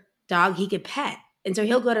other dog he could pet. And so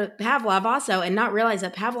he'll go to Pavlov also and not realize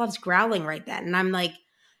that Pavlov's growling right then. And I'm like,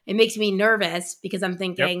 it makes me nervous because I'm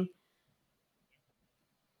thinking,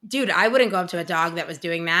 dude, I wouldn't go up to a dog that was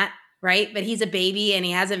doing that, right? But he's a baby and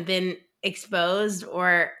he hasn't been exposed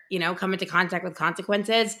or, you know, come into contact with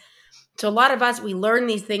consequences. So a lot of us, we learn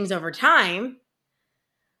these things over time.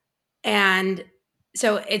 And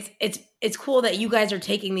so it's cool that you guys are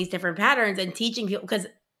taking these different patterns and teaching people, because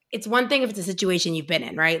it's one thing if it's a situation you've been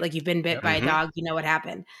in, right? Like you've been bit by a dog, you know what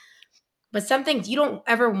happened. But some things you don't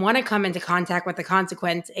ever want to come into contact with the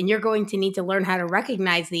consequence, and you're going to need to learn how to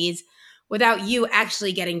recognize these without you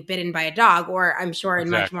actually getting bitten by a dog, or I'm sure in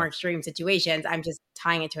much more extreme situations. I'm just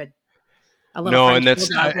tying it to a little French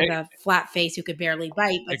bulldog with a flat face who could barely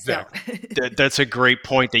bite. But still. That's a great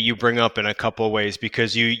point that you bring up in a couple of ways,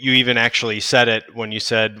 because you even actually said it when you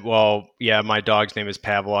said, well, yeah, my dog's name is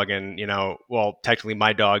Pavlov, and, you know, well, technically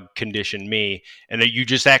my dog conditioned me. And you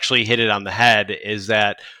just actually hit it on the head, is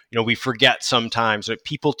that, you know, we forget sometimes that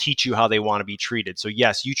people teach you how they want to be treated. So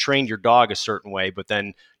yes, you trained your dog a certain way, but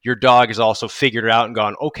then your dog has also figured it out and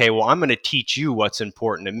gone, okay, well, I'm going to teach you what's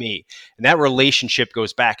important to me. And that relationship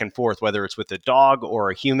goes back and forth, whether it's with a dog or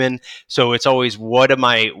a human. So it's always, what do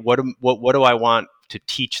I want to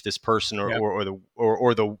teach this person or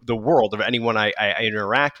the world of anyone I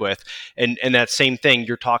interact with. And that same thing,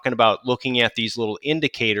 you're talking about looking at these little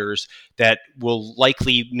indicators that will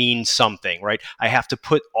likely mean something, right? I have to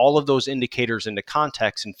put all of those indicators into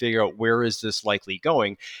context and figure out where is this likely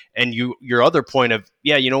going. And your other point of,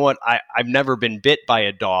 yeah, you know what? I've never been bit by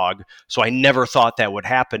a dog, so I never thought that would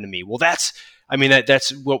happen to me. Well, that's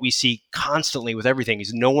what we see constantly with everything,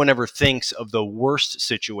 is no one ever thinks of the worst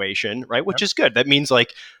situation, right? Which is good. That means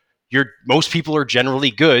like most people are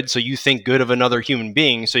generally good. So you think good of another human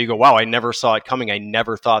being. So you go, wow, I never saw it coming. I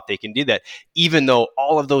never thought they can do that, even though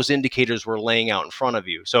all of those indicators were laying out in front of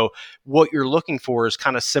you. So what you're looking for is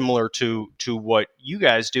kind of similar to what you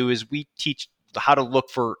guys do, is we teach how to look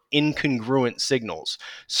for incongruent signals.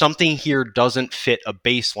 Something here doesn't fit a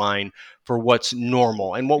baseline for what's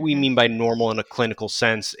normal. And what we mean by normal in a clinical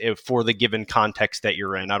sense, for the given context that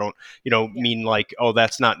you're in. I don't, mean like, oh,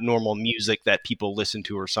 that's not normal music that people listen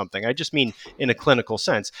to or something. I just mean in a clinical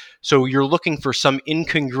sense. So you're looking for some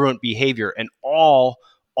incongruent behavior, and all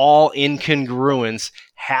incongruence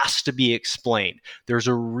has to be explained. There's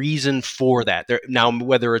a reason for that. Now,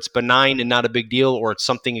 whether it's benign and not a big deal, or it's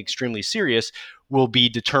something extremely serious, will be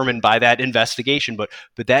determined by that investigation. But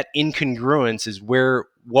that incongruence is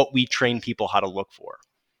what we train people how to look for.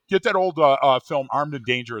 Get that old film Armed and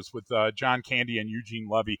Dangerous with John Candy and Eugene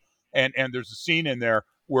Levy, and there's a scene in there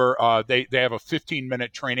where they have a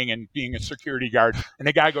 15-minute training in being a security guard, and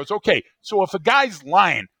the guy goes, okay, so if a guy's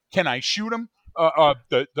lying, can I shoot him?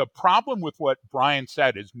 The problem with what Brian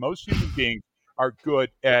said is most human beings are good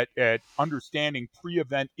at understanding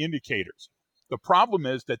pre-event indicators. The problem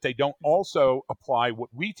is that they don't also apply what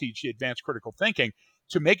we teach, the advanced critical thinking,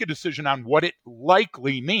 to make a decision on what it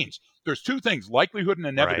likely means. There's two things, likelihood and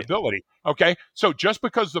inevitability. Right. Okay, so just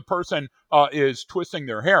because the person is twisting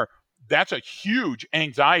their hair, that's a huge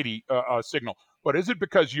anxiety signal. But is it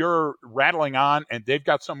because you're rattling on and they've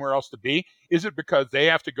got somewhere else to be? Is it because they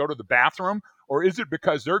have to go to the bathroom? Or is it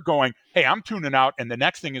because they're going, hey, I'm tuning out, and the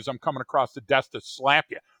next thing is I'm coming across the desk to slap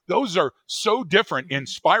you? Those are so different in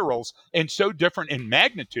spirals and so different in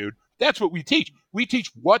magnitude. That's what we teach. We teach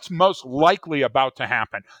what's most likely about to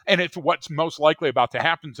happen. And if what's most likely about to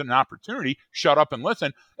happen is an opportunity, shut up and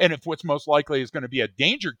listen. And if what's most likely is going to be a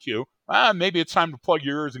danger cue, maybe it's time to plug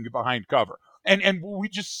your ears and get behind cover. And we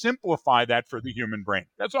just simplify that for the human brain.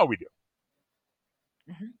 That's all we do.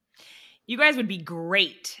 Mm-hmm. You guys would be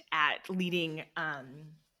great at leading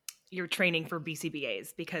your training for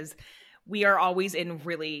BCBAs because we are always in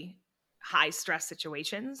really high stress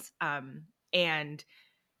situations. And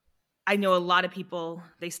I know a lot of people,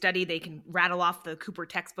 they study, they can rattle off the Cooper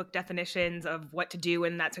textbook definitions of what to do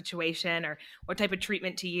in that situation or what type of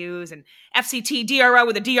treatment to use, and FCT, DRO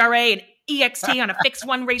with a DRA, and EXT on a fixed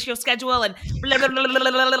 1 ratio schedule, and blah, blah, blah, blah,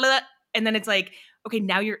 blah, blah, blah. And then it's like, okay,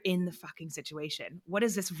 now you're in the fucking situation. What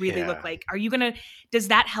does this really look like? Does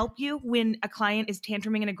that help you when a client is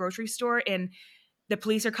tantruming in a grocery store and the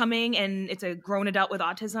police are coming and it's a grown adult with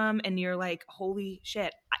autism and you're like, holy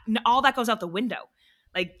shit, all that goes out the window.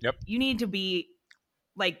 Like, You need to be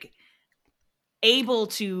like able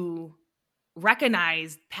to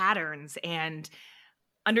recognize patterns and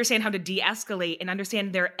understand how to de-escalate and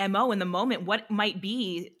understand their MO in the moment. What might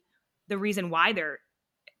be the reason why they're,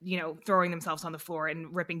 throwing themselves on the floor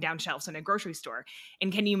and ripping down shelves in a grocery store?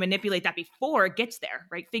 And can you manipulate that before it gets there,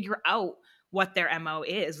 right? Figure out what their MO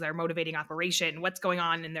is, their motivating operation, what's going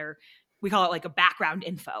on in their, we call it like a background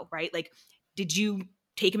info, right? Like, did you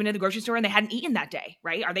take them into the grocery store and they hadn't eaten that day,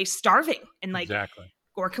 right? Are they starving? And like, exactly.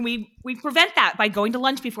 Or can we prevent that by going to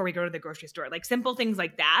lunch before we go to the grocery store? Like simple things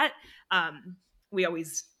like that, we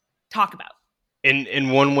always talk about. In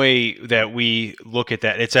one way that we look at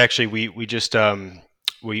that, it's actually, we just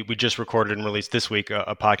recorded and released this week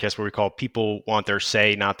a podcast where we call People Want Their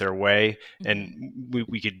Say, Not Their Way. And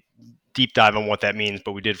we could deep dive on what that means,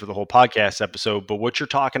 but we did for the whole podcast episode. But what you're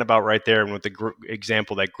talking about right there, and with the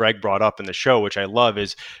example that Greg brought up in the show, which I love,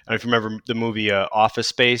 is, I don't know if you remember the movie Office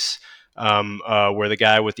Space, where the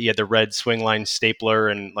guy he had the red swing line stapler,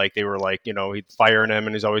 and like they were like, he'd firing him,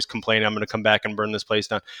 and he's always complaining, I'm going to come back and burn this place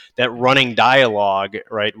down. That running dialogue,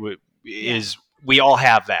 right, is we all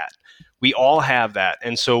have that. We all have that.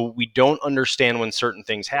 And so we don't understand when certain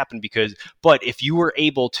things happen but if you were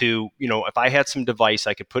able to, if I had some device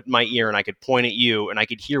I could put in my ear and I could point at you and I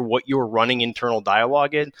could hear what your running internal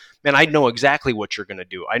dialogue is, man, I'd know exactly what you're going to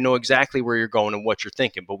do. I know exactly where you're going and what you're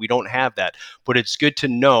thinking, but we don't have that. But it's good to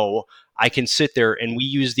know I can sit there, and we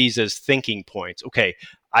use these as thinking points. Okay,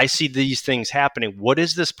 I see these things happening. What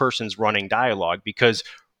is this person's running dialogue? Because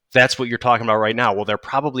that's what you're talking about right now. Well, they're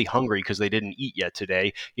probably hungry because they didn't eat yet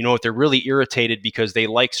today. You know what? They're really irritated because they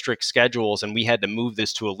like strict schedules and we had to move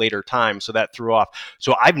this to a later time. So that threw off.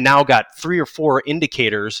 So I've now got 3 or 4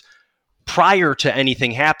 indicators prior to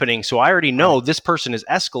anything happening. So I already know this person is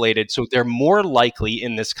escalated. So they're more likely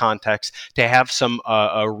in this context to have some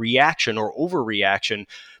a reaction or overreaction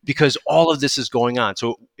because all of this is going on.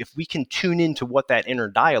 So if we can tune into what that inner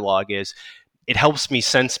dialogue is, it helps me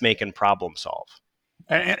sense make and problem solve.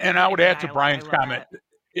 And I would add to Brian's comment,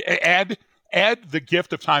 add the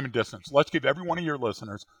gift of time and distance. Let's give every one of your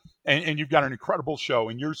listeners, and you've got an incredible show,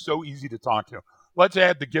 and you're so easy to talk to. Let's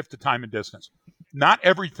add the gift of time and distance. Not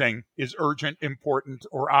everything is urgent, important,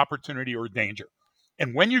 or opportunity or danger.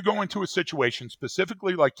 And when you go into a situation,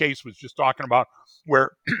 specifically like Case was just talking about,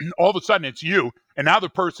 where all of a sudden it's you, and now the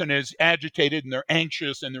person is agitated and they're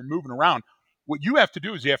anxious and they're moving around, what you have to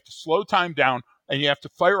do is you have to slow time down, and you have to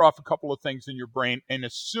fire off a couple of things in your brain and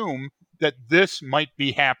assume that this might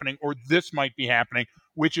be happening or this might be happening,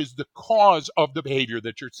 which is the cause of the behavior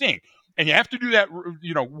that you're seeing. And you have to do that,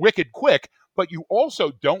 wicked quick, but you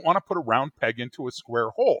also don't want to put a round peg into a square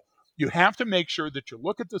hole. You have to make sure that you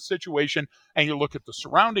look at the situation and you look at the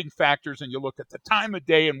surrounding factors and you look at the time of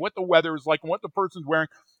day and what the weather is like and what the person's wearing.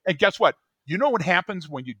 And guess what? You know what happens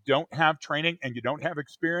when you don't have training and you don't have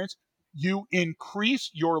experience? You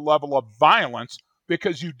increase your level of violence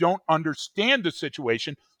because you don't understand the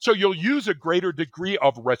situation. So you'll use a greater degree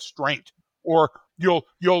of restraint, or you'll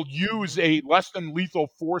use a less than lethal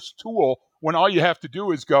force tool when all you have to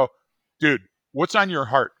do is go, dude, what's on your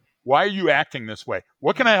heart? Why are you acting this way?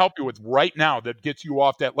 What can I help you with right now that gets you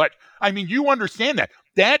off that ledge? I mean, you understand that.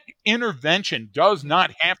 That intervention does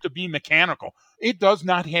not have to be mechanical. It does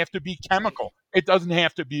not have to be chemical. It doesn't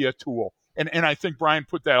have to be a tool. And I think Brian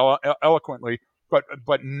put that eloquently,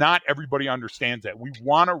 but not everybody understands that. We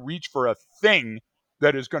want to reach for a thing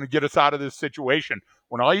that is going to get us out of this situation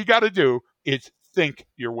when all you got to do is think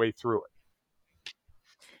your way through it.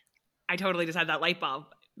 I totally just had that light bulb.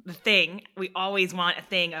 The thing, we always want a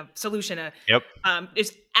thing, a solution,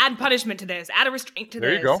 just add punishment to this, add a restraint to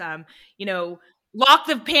there this, you go. Lock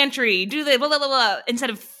the pantry, do the blah, blah, blah, blah, instead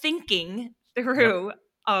of thinking through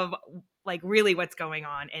of like really what's going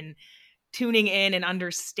on and tuning in and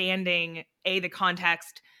understanding the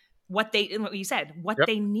context, what you said, what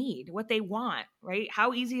they need, what they want, right?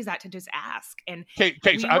 How easy is that to just ask? And we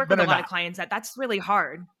work with a lot of clients that's really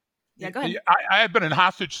hard. Yeah, go ahead. I have been in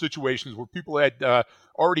hostage situations where people had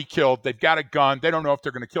already killed. They've got a gun. They don't know if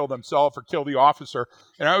they're going to kill themselves or kill the officer.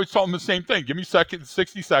 And I always tell them the same thing. Give me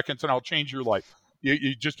 60 seconds and I'll change your life.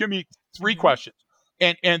 You just give me 3 questions.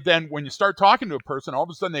 And then when you start talking to a person, all of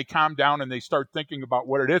a sudden they calm down and they start thinking about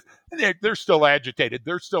what it is. And they're still agitated.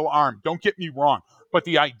 They're still armed. Don't get me wrong. But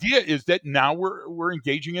the idea is that now we're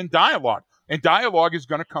engaging in dialogue. And dialogue is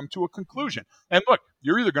going to come to a conclusion. And look,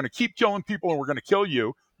 you're either going to keep killing people and we're going to kill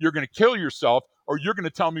you, you're going to kill yourself, or you're going to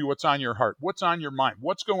tell me what's on your heart, what's on your mind,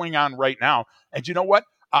 what's going on right now. And you know what?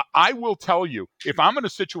 I will tell you, if I'm in a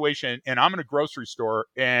situation and I'm in a grocery store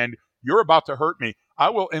and you're about to hurt me, I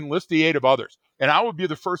will enlist the aid of others. And I will be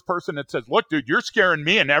the first person that says, look, dude, you're scaring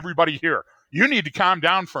me and everybody here. You need to calm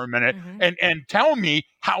down for a minute and tell me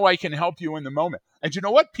how I can help you in the moment. And you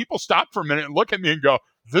know what? People stop for a minute and look at me and go,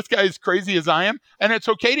 this guy is crazy as I am. And it's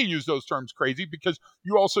okay to use those terms crazy because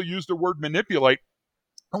you also use the word manipulate.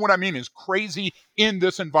 And what I mean is crazy in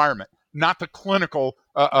this environment, not the clinical,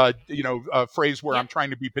 phrase where I'm trying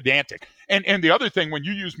to be pedantic. And the other thing, when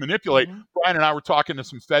you use manipulate, Brian and I were talking to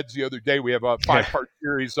some feds the other day. We have a 5-part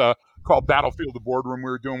series called Battlefield, the Boardroom. We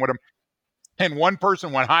were doing with them. And one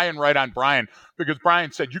person went high and right on Brian because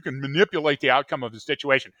Brian said you can manipulate the outcome of the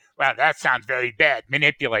situation. Well, that sounds very bad.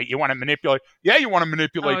 Manipulate. You want to manipulate? Yeah, you want to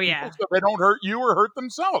manipulate people so they don't hurt you or hurt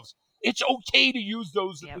themselves. It's okay to use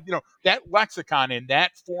those, that lexicon in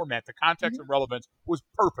that format. The context and relevance was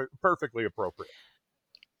perfectly appropriate.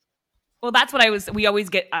 Well, that's what we always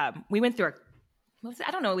get. We went through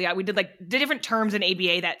I don't know, Leah. We did like the different terms in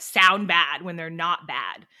ABA that sound bad when they're not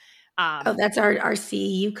bad. That's our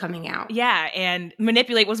CEU coming out. Yeah, and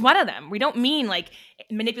manipulate was one of them. We don't mean like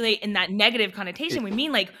manipulate in that negative connotation. We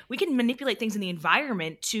mean like we can manipulate things in the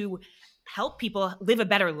environment to help people live a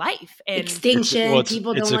better life. And extinction,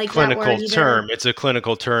 people don't like that word either. It's a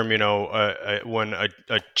clinical term. When a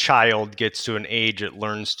child gets to an age, it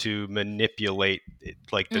learns to manipulate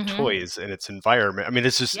like the toys in its environment. I mean,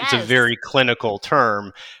 it's a very clinical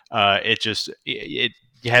term. It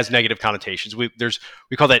has negative connotations. We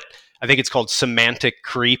call that, I think it's called semantic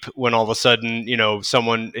creep, when all of a sudden,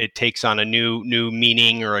 it takes on a new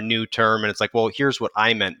meaning or a new term. And it's like, well, here's what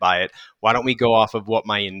I meant by it. Why don't we go off of what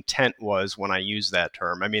my intent was when I use that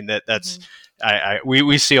term? I mean, that's,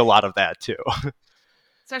 we see a lot of that too.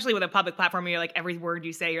 Especially with a public platform, you're like, every word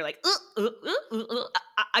you say, you're like,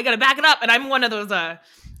 I got to back it up. And I'm one of those,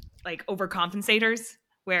 like overcompensators.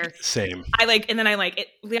 Where same. And then I like it.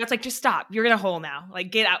 Leon's like, just stop. You're in a hole now.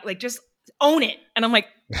 Like, get out. Like, just own it. And I'm like,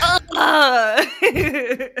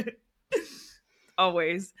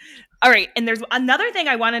 always. All right. And there's another thing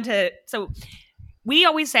I wanted to. So we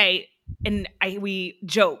always say, and we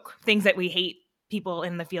joke things that we hate people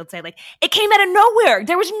in the field say, like, it came out of nowhere.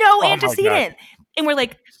 There was no antecedent. And we're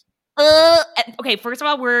like, okay, first of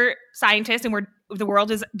all, we're scientists and the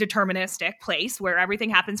world is a deterministic place where everything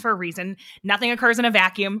happens for a reason. Nothing occurs in a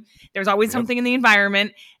vacuum. There's always something in the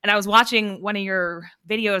environment. And I was watching one of your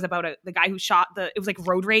videos about the guy who shot it was like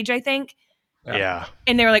road rage, I think. Yeah.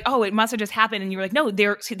 And they were like, oh, it must have just happened. And you were like, no,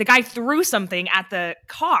 the guy threw something at the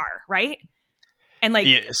car, right? And like,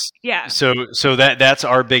 yes. Yeah. So that's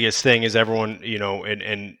our biggest thing is everyone,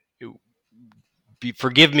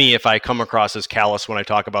 forgive me if I come across as callous when I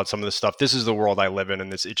talk about some of this stuff. This is the world I live in,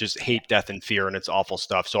 and it's just hate, death, and fear, and it's awful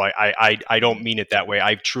stuff. So I don't mean it that way.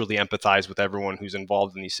 I truly empathize with everyone who's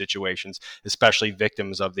involved in these situations, especially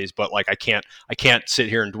victims of these. But like, I can't sit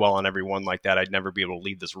here and dwell on everyone like that. I'd never be able to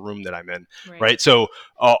leave this room that I'm in, right? So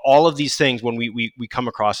all of these things when we come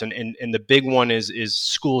across, and the big one is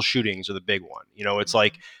school shootings are the big one. It's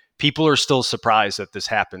like people are still surprised that this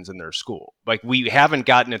happens in their school. Like, we haven't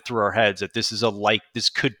gotten it through our heads that this is this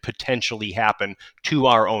could potentially happen to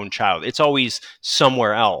our own child. It's always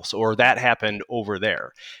somewhere else, or that happened over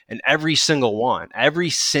there. And every single one,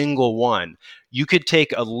 you could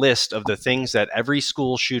take a list of the things that every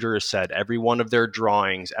school shooter has said, every one of their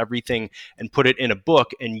drawings, everything, and put it in a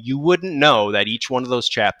book, and you wouldn't know that each one of those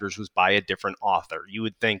chapters was by a different author. You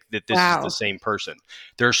would think that this is the same person.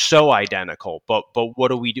 They're so identical, but what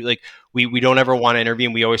do we do? Like, we don't ever want to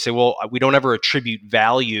intervene. We always say, well, we don't ever attribute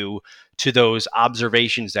value to those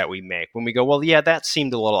observations that we make. When we go, well, yeah, that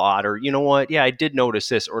seemed a little odd, or, you know what, yeah, I did notice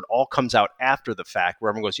this, or it all comes out after the fact, where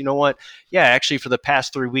everyone goes, you know what, yeah, actually for the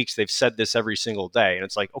past 3 weeks, they've said this every single day. And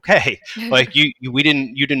it's like, okay, like you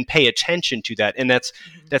didn't pay attention to that. And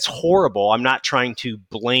that's horrible. I'm not trying to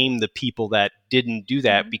blame the people that didn't do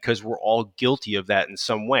that, because we're all guilty of that in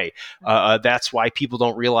some way. That's why people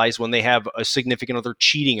don't realize when they have a significant other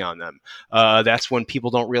cheating on them. That's when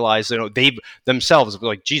people don't realize, they've themselves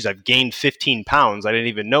like, geez, I've gained 15 pounds. I didn't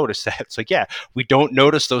even notice that. It's like, yeah, we don't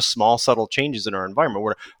notice those small, subtle changes in our environment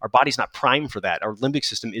where our body's not primed for that. Our limbic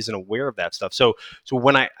system isn't aware of that stuff. So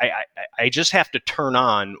when I just have to turn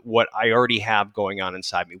on what I already have going on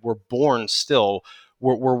inside me. We're born still.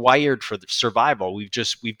 We're wired for the survival. We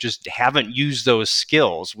just haven't used those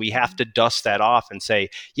skills. We have to dust that off and say,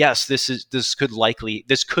 yes, this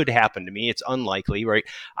could happen to me. It's unlikely, right?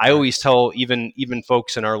 I always tell even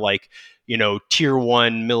folks in our tier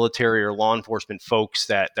 1 military or law enforcement folks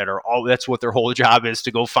that are all, that's what their whole job is,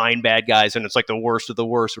 to go find bad guys, and it's like the worst of the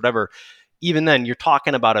worst, whatever. Even then, you're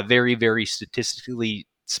talking about a very, very statistically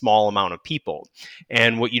small amount of people.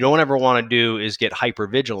 And what you don't ever want to do is get hyper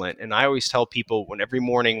vigilant. And I always tell people, every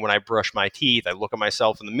morning when I brush my teeth, I look at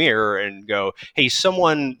myself in the mirror and go, hey,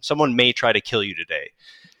 someone may try to kill you today.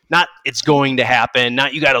 Not it's going to happen,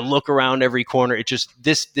 not you got to look around every corner. It just,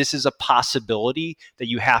 this is a possibility that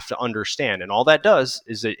you have to understand. And all that does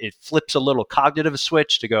is it flips a little cognitive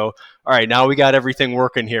switch to go, all right, now we got everything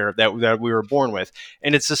working here that we were born with.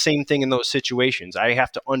 And it's the same thing in those situations. I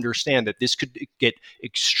have to understand that this could get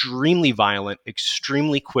extremely violent,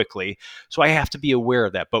 extremely quickly. So I have to be aware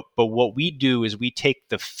of that. But what we do is we take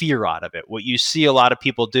the fear out of it. What you see a lot of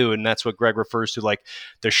people do, and that's what Greg refers to, like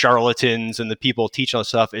the charlatans and the people teaching us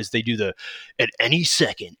stuff, is they do the at any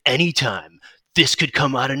second, anytime, this could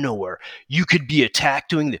come out of nowhere. You could be attacked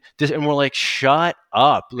doing this. And we're like, shut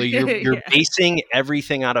up. Like, you're basing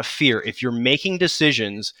everything out of fear. If you're making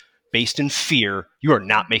decisions based in fear, you are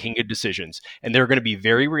not making good decisions. And they're going to be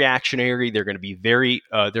very reactionary. They're going to be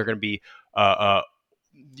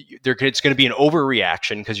it's going to be an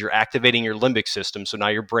overreaction because you're activating your limbic system. So now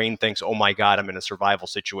your brain thinks, oh my God, I'm in a survival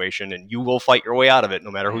situation, and you will fight your way out of it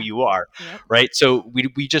no matter who you are. Yep. Right. So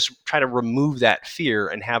we just try to remove that fear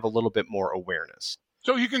and have a little bit more awareness.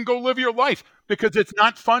 So you can go live your life, because it's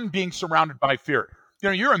not fun being surrounded by fear.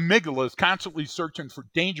 Your amygdala is constantly searching for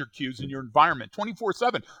danger cues in your environment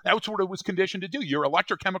 24/7. That's what it was conditioned to do. Your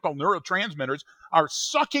electrochemical neurotransmitters are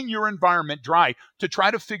sucking your environment dry to try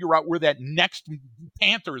to figure out where that next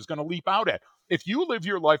panther is going to leap out at. If you live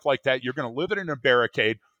your life like that, you're going to live it in a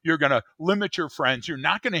barricade. You're going to limit your friends. You're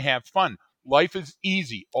not going to have fun. Life is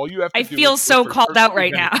easy. All you have to do. I feel so called out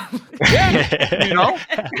right now. Yeah,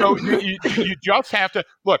 So you just have to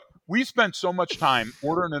look. We spent so much time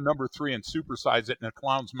ordering a number 3 and supersize it in a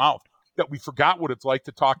clown's mouth that we forgot what it's like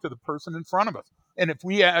to talk to the person in front of us. And if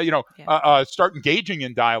we, start engaging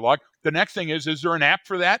in dialogue, the next thing is there an app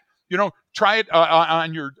for that? Try it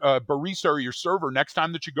on your barista or your server next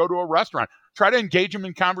time that you go to a restaurant. Try to engage them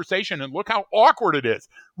in conversation, and look how awkward it is.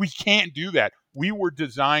 We can't do that. We were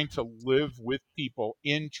designed to live with people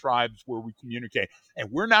in tribes where we communicate. And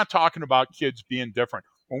we're not talking about kids being different.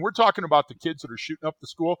 When we're talking about the kids that are shooting up the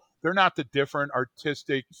school, they're not the different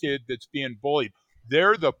artistic kid that's being bullied.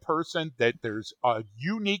 They're the person that there's a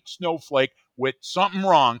unique snowflake with something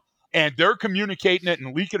wrong, and they're communicating it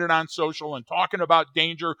and leaking it on social and talking about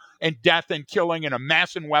danger and death and killing and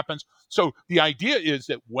amassing weapons. So the idea is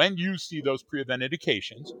that when you see those pre-event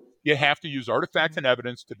indications, you have to use artifacts and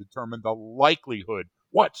evidence to determine the likelihood,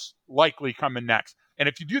 what's likely coming next. And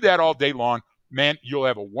if you do that all day long, man, you'll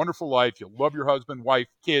have a wonderful life. You'll love your husband, wife,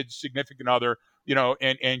 kids, significant other,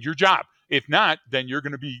 and your job. If not, then you're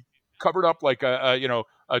going to be covered up like a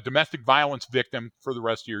domestic violence victim for the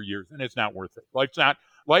rest of your years, and it's not worth it.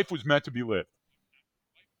 Life was meant to be lived.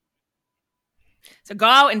 So go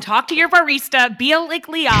out and talk to your barista. Be like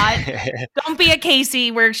Liat. Don't be a Casey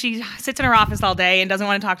where she sits in her office all day and doesn't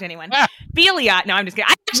want to talk to anyone. Be a Liat. No, I'm just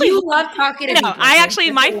kidding. You love talking to people.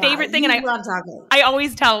 My favorite thing, love talking. I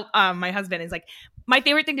always tell my husband is like, my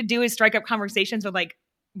favorite thing to do is strike up conversations with like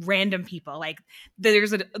random people. Like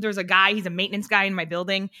there's a guy, he's a maintenance guy in my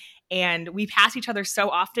building, and we pass each other so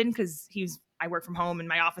often because I work from home and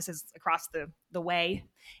my office is across the way.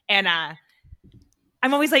 And I'm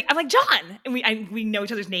like, John, and we know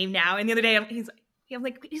each other's name now. And the other day he's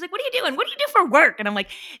like, what are you doing? What do you do for work? And I'm like,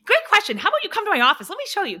 great question. How about you come to my office? Let me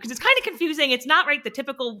show you. Because it's kind of confusing. It's not the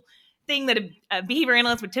typical thing that a behavior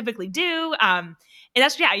analyst would typically do. And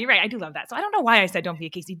that's, you're right. I do love that. So I don't know why I said don't be a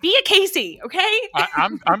Casey. Be a Casey, okay?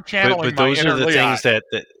 I'm channeling but those my inner are the Leon. things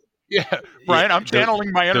that Yeah, Brian, I'm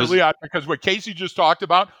channeling my inner Leon because what Casey just talked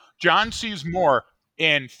about, John sees more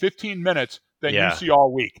in 15 minutes than you see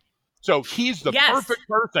all week. So he's the perfect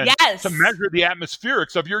person to measure the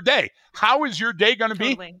atmospherics of your day. How is your day going to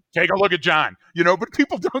be? Take a look at John. But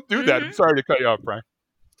people don't do that. I'm sorry to cut you off, Brian.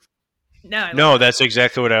 No, that's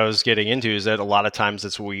exactly what I was getting into, is that a lot of times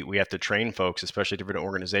that's what we have to train folks, especially different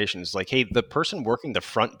organizations. Like, hey, the person working the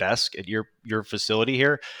front desk at your facility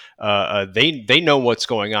here, they know what's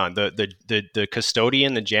going on. The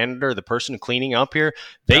custodian, the janitor, the person cleaning up here,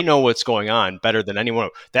 they know what's going on better than anyone.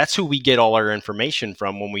 That's who we get all our information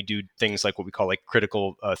from when we do things like what we call like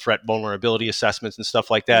critical threat vulnerability assessments and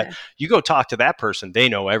stuff like that. Yeah. You go talk to that person, they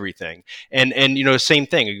know everything. And same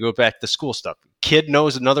thing. You go back to school stuff. Kid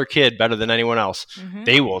knows another kid better than anyone else. Mm-hmm.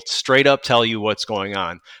 They will straight up tell you what's going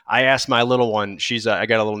on. I asked my little one, I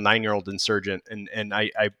got a little 9-year-old insurgent, and I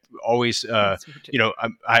always,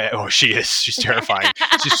 she's terrifying.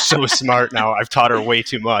 She's so smart now. I've taught her way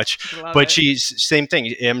too much, but she's same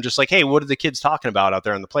thing. I'm just like, hey, what are the kids talking about out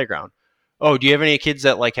there on the playground? Oh, do you have any kids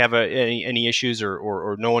that like have any issues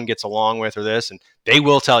or no one gets along with or this? And they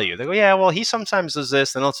will tell you. They go, yeah, well, he sometimes does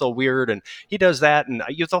this and that's so weird, and he does that, and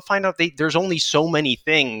they'll find out there's only so many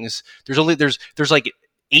things. There's like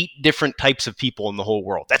 8 different types of people in the whole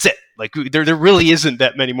world. That's it. Like there really isn't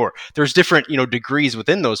that many more. There's different degrees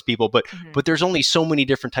within those people, but there's only so many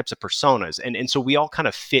different types of personas, and so we all kind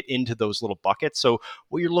of fit into those little buckets. So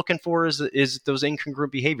what you're looking for is those incongruent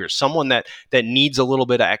behaviors. Someone that needs a little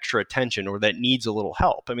bit of extra attention or that needs a little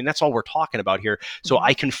help. I mean, that's all we're talking about here. So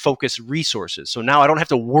I can focus resources. So now I don't have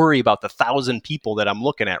to worry about the 1,000 people that I'm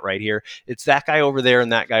looking at right here. It's that guy over there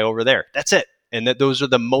and that guy over there. That's it. And those are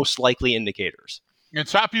the most likely indicators. And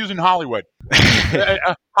stop using Hollywood.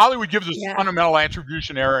 Hollywood gives us fundamental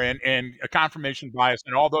attribution error and a confirmation bias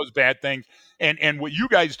and all those bad things. And what you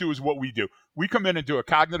guys do is what we do. We come in and do a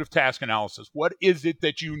cognitive task analysis. What is it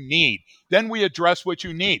that you need? Then we address what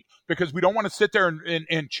you need, because we don't want to sit there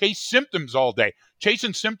and chase symptoms all day.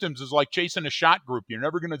 Chasing symptoms is like chasing a shot group. You're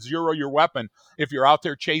never going to zero your weapon if you're out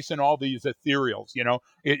there chasing all these ethereals.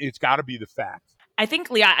 It's got to be the facts. I think,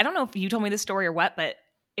 Leah, I don't know if you told me this story or what, but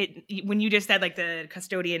when you just said like the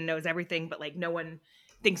custodian knows everything, but like no one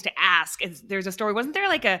thinks to ask. There's a story. Wasn't there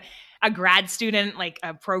like a grad student, like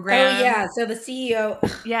a program? Oh yeah. So the CEO.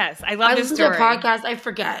 Yes, I love this story. I listened to a podcast. I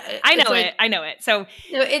forget. I know it. So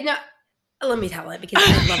let me tell it because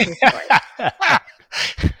I love this story.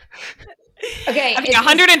 Okay. I mean,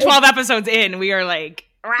 112 episodes in, we are like,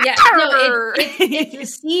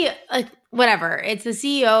 it's the CEO, whatever. It's the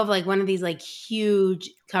CEO of like one of these like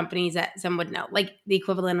huge companies that some would know, like the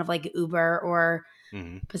equivalent of like Uber or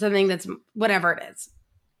something that's whatever it is.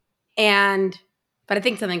 But I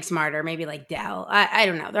think something smarter, maybe like Dell. I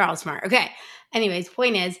don't know. They're all smart. Okay. Anyways,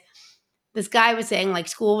 point is, this guy was saying like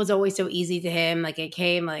school was always so easy to him. Like it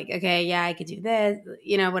came like, okay, yeah, I could do this,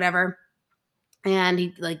 whatever. And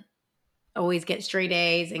he like always get straight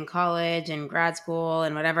A's in college and grad school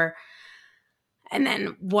and whatever. And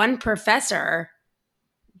then one professor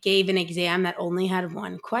gave an exam that only had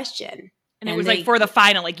one question. And it was like for the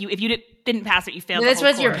final, like if you didn't pass it, you failed. This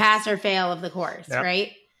was your pass or fail of the course,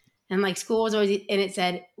 right? And like school was always, and it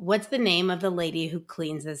said, what's the name of the lady who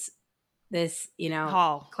cleans this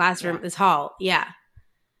hall classroom, this hall? Yeah.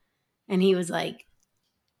 And he was like,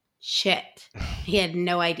 shit. He had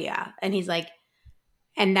no idea. And he's like,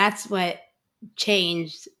 and that's what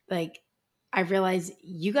changed. Like, I realized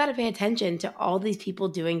you got to pay attention to all these people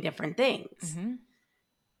doing different things.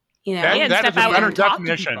 Mm-hmm. That is a better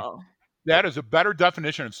definition. That is a better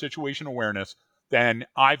definition of situation awareness than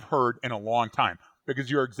I've heard in a long time,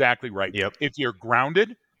 because you're exactly right. Yep. If you're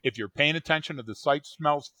grounded, if you're paying attention to the sights,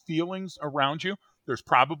 smells, feelings around you, there's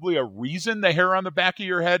probably a reason the hair on the back of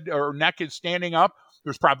your head or neck is standing up.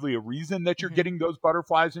 There's probably a reason that you're getting those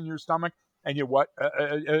butterflies in your stomach. And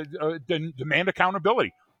demand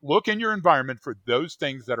accountability. Look in your environment for those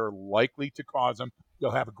things that are likely to cause them. You'll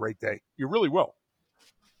have a great day. You really will.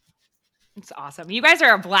 It's awesome. You guys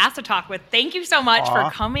are a blast to talk with. Thank you so much for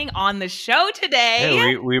coming on the show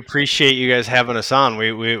today. Yeah, we appreciate you guys having us on.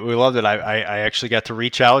 We loved it. I actually got to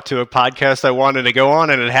reach out to a podcast I wanted to go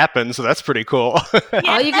on, and it happened, so that's pretty cool.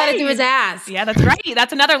 All you got to do is ask. Yeah, that's right.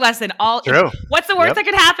 That's another lesson. True. What's the worst that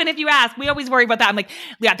could happen if you ask? We always worry about that. I'm like,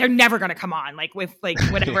 yeah, they're never going to come on, like with like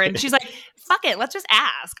whatever. And she's like, fuck it, let's just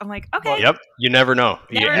ask. I'm like, okay. Well, yep. You never know.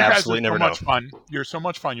 You absolutely never know. Much fun. You're so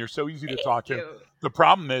much fun. You're so easy to talk to. You. The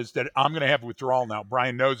problem is that I'm going to have withdrawal now.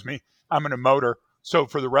 Brian knows me. I'm in a motor. So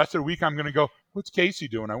for the rest of the week, I'm going to go, what's Casey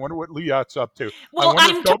doing? I wonder what Liat's up to. Well,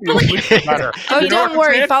 I'm totally... Oh, don't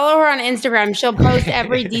worry. Follow her on Instagram. She'll post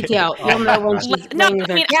every detail. You'll know when she's playing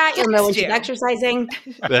with her cat. You'll know when she's exercising.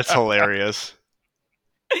 That's hilarious.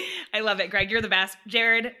 I love it. Greg, you're the best.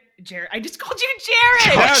 Jared, I just called you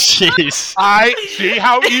Jared. Oh, jeez. I see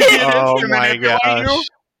how easy it is Oh, to my manipulate you.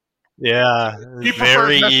 Yeah, He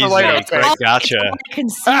very prefers easy. Mr. Lato. Greg, gotcha. I can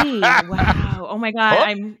see. Wow. Oh my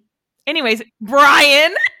God. Anyways,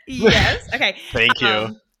 Brian. Yes. Okay. Thank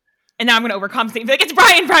you. And now I'm going to overcompensate. Like, it's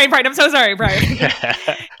Brian. I'm so sorry, Brian.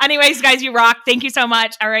 Anyways, guys, you rock. Thank you so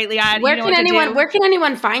much. All right, Liat. Where can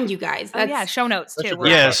anyone find you guys? Show notes too.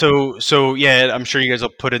 Yeah, so yeah, I'm sure you guys will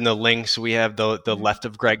put in the links. We have the Left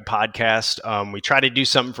of Greg podcast. We try to do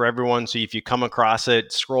something for everyone. So if you come across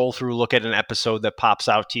it, scroll through, look at an episode that pops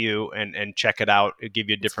out to you, and check it out. It'll give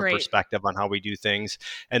you a different perspective on how we do things.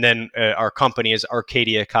 And then our company is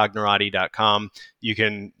ArcadiaCognerati.com. You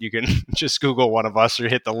can just Google one of us or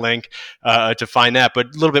hit the link to find that.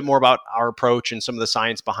 But a little bit more about our approach and some of the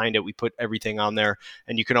science behind it. We put everything on there,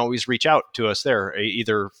 and you can always reach out to us there,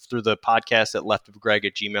 either through the podcast at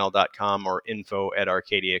leftofgreg@gmail.com or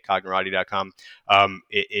info@arcadiacognerati.com.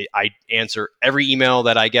 I answer every email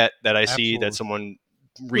that I get that I see that someone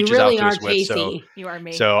reaches out to us with. Casey. So you are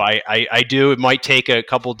me. So I do. It might take a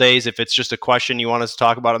couple days. If it's just a question you want us to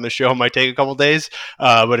talk about on the show, it might take a couple days.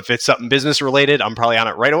 But if it's something business related, I'm probably on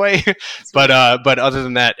it right away. But other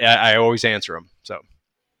than that, I always answer them. So.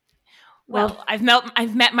 Well, I've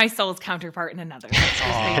met my soul's counterpart in another. Let's just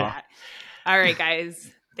say that. All right, guys.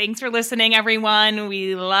 Thanks for listening, everyone.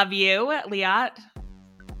 We love you. Liat.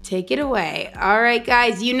 Take it away. All right,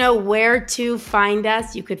 guys, you know where to find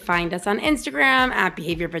us. You could find us on Instagram at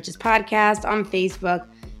Behavior Bitches Podcast, on Facebook,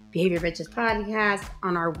 Behavior Bitches Podcast,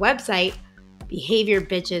 on our website,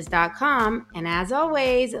 behaviorbitches.com. And as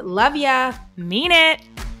always, love ya. Mean it.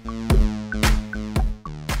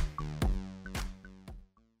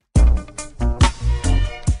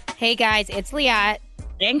 Hey, guys, it's Liat.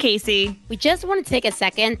 And Casey. We just want to take a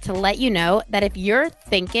second to let you know that if you're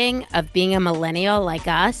thinking of being a millennial like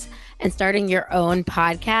us and starting your own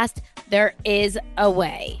podcast, there is a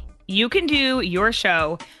way. You can do your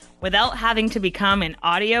show without having to become an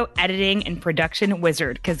audio editing and production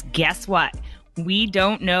wizard, because guess what? We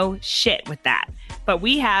don't know shit with that. But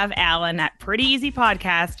we have Alan at Pretty Easy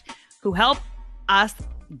Podcast who help us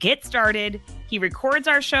get started. He records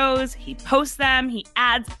our shows, he posts them, he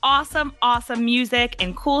adds awesome music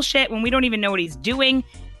and cool shit when we don't even know what he's doing.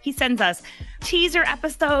 He sends us teaser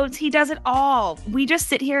episodes, he does it all. We just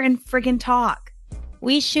sit here and friggin' talk.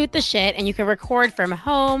 We shoot the shit, and you can record from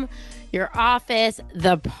home, your office,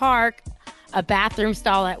 the park, a bathroom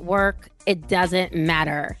stall at work. It doesn't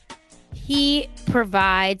matter. He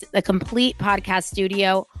provides the complete podcast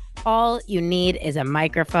studio. All you need is a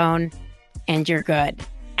microphone, and you're good.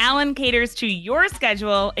 Alan caters to your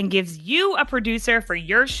schedule and gives you a producer for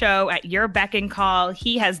your show at your beck and call.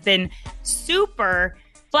 He has been super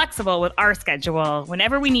flexible with our schedule.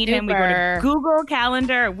 Whenever we need him, we go to Google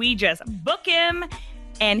Calendar. We just book him,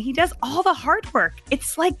 and he does all the hard work.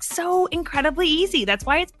 It's like so incredibly easy. That's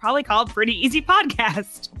why it's probably called Pretty Easy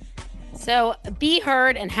Podcast. So be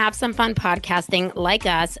heard and have some fun podcasting like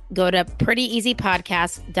us. Go to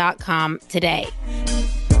prettyeasypodcast.com today.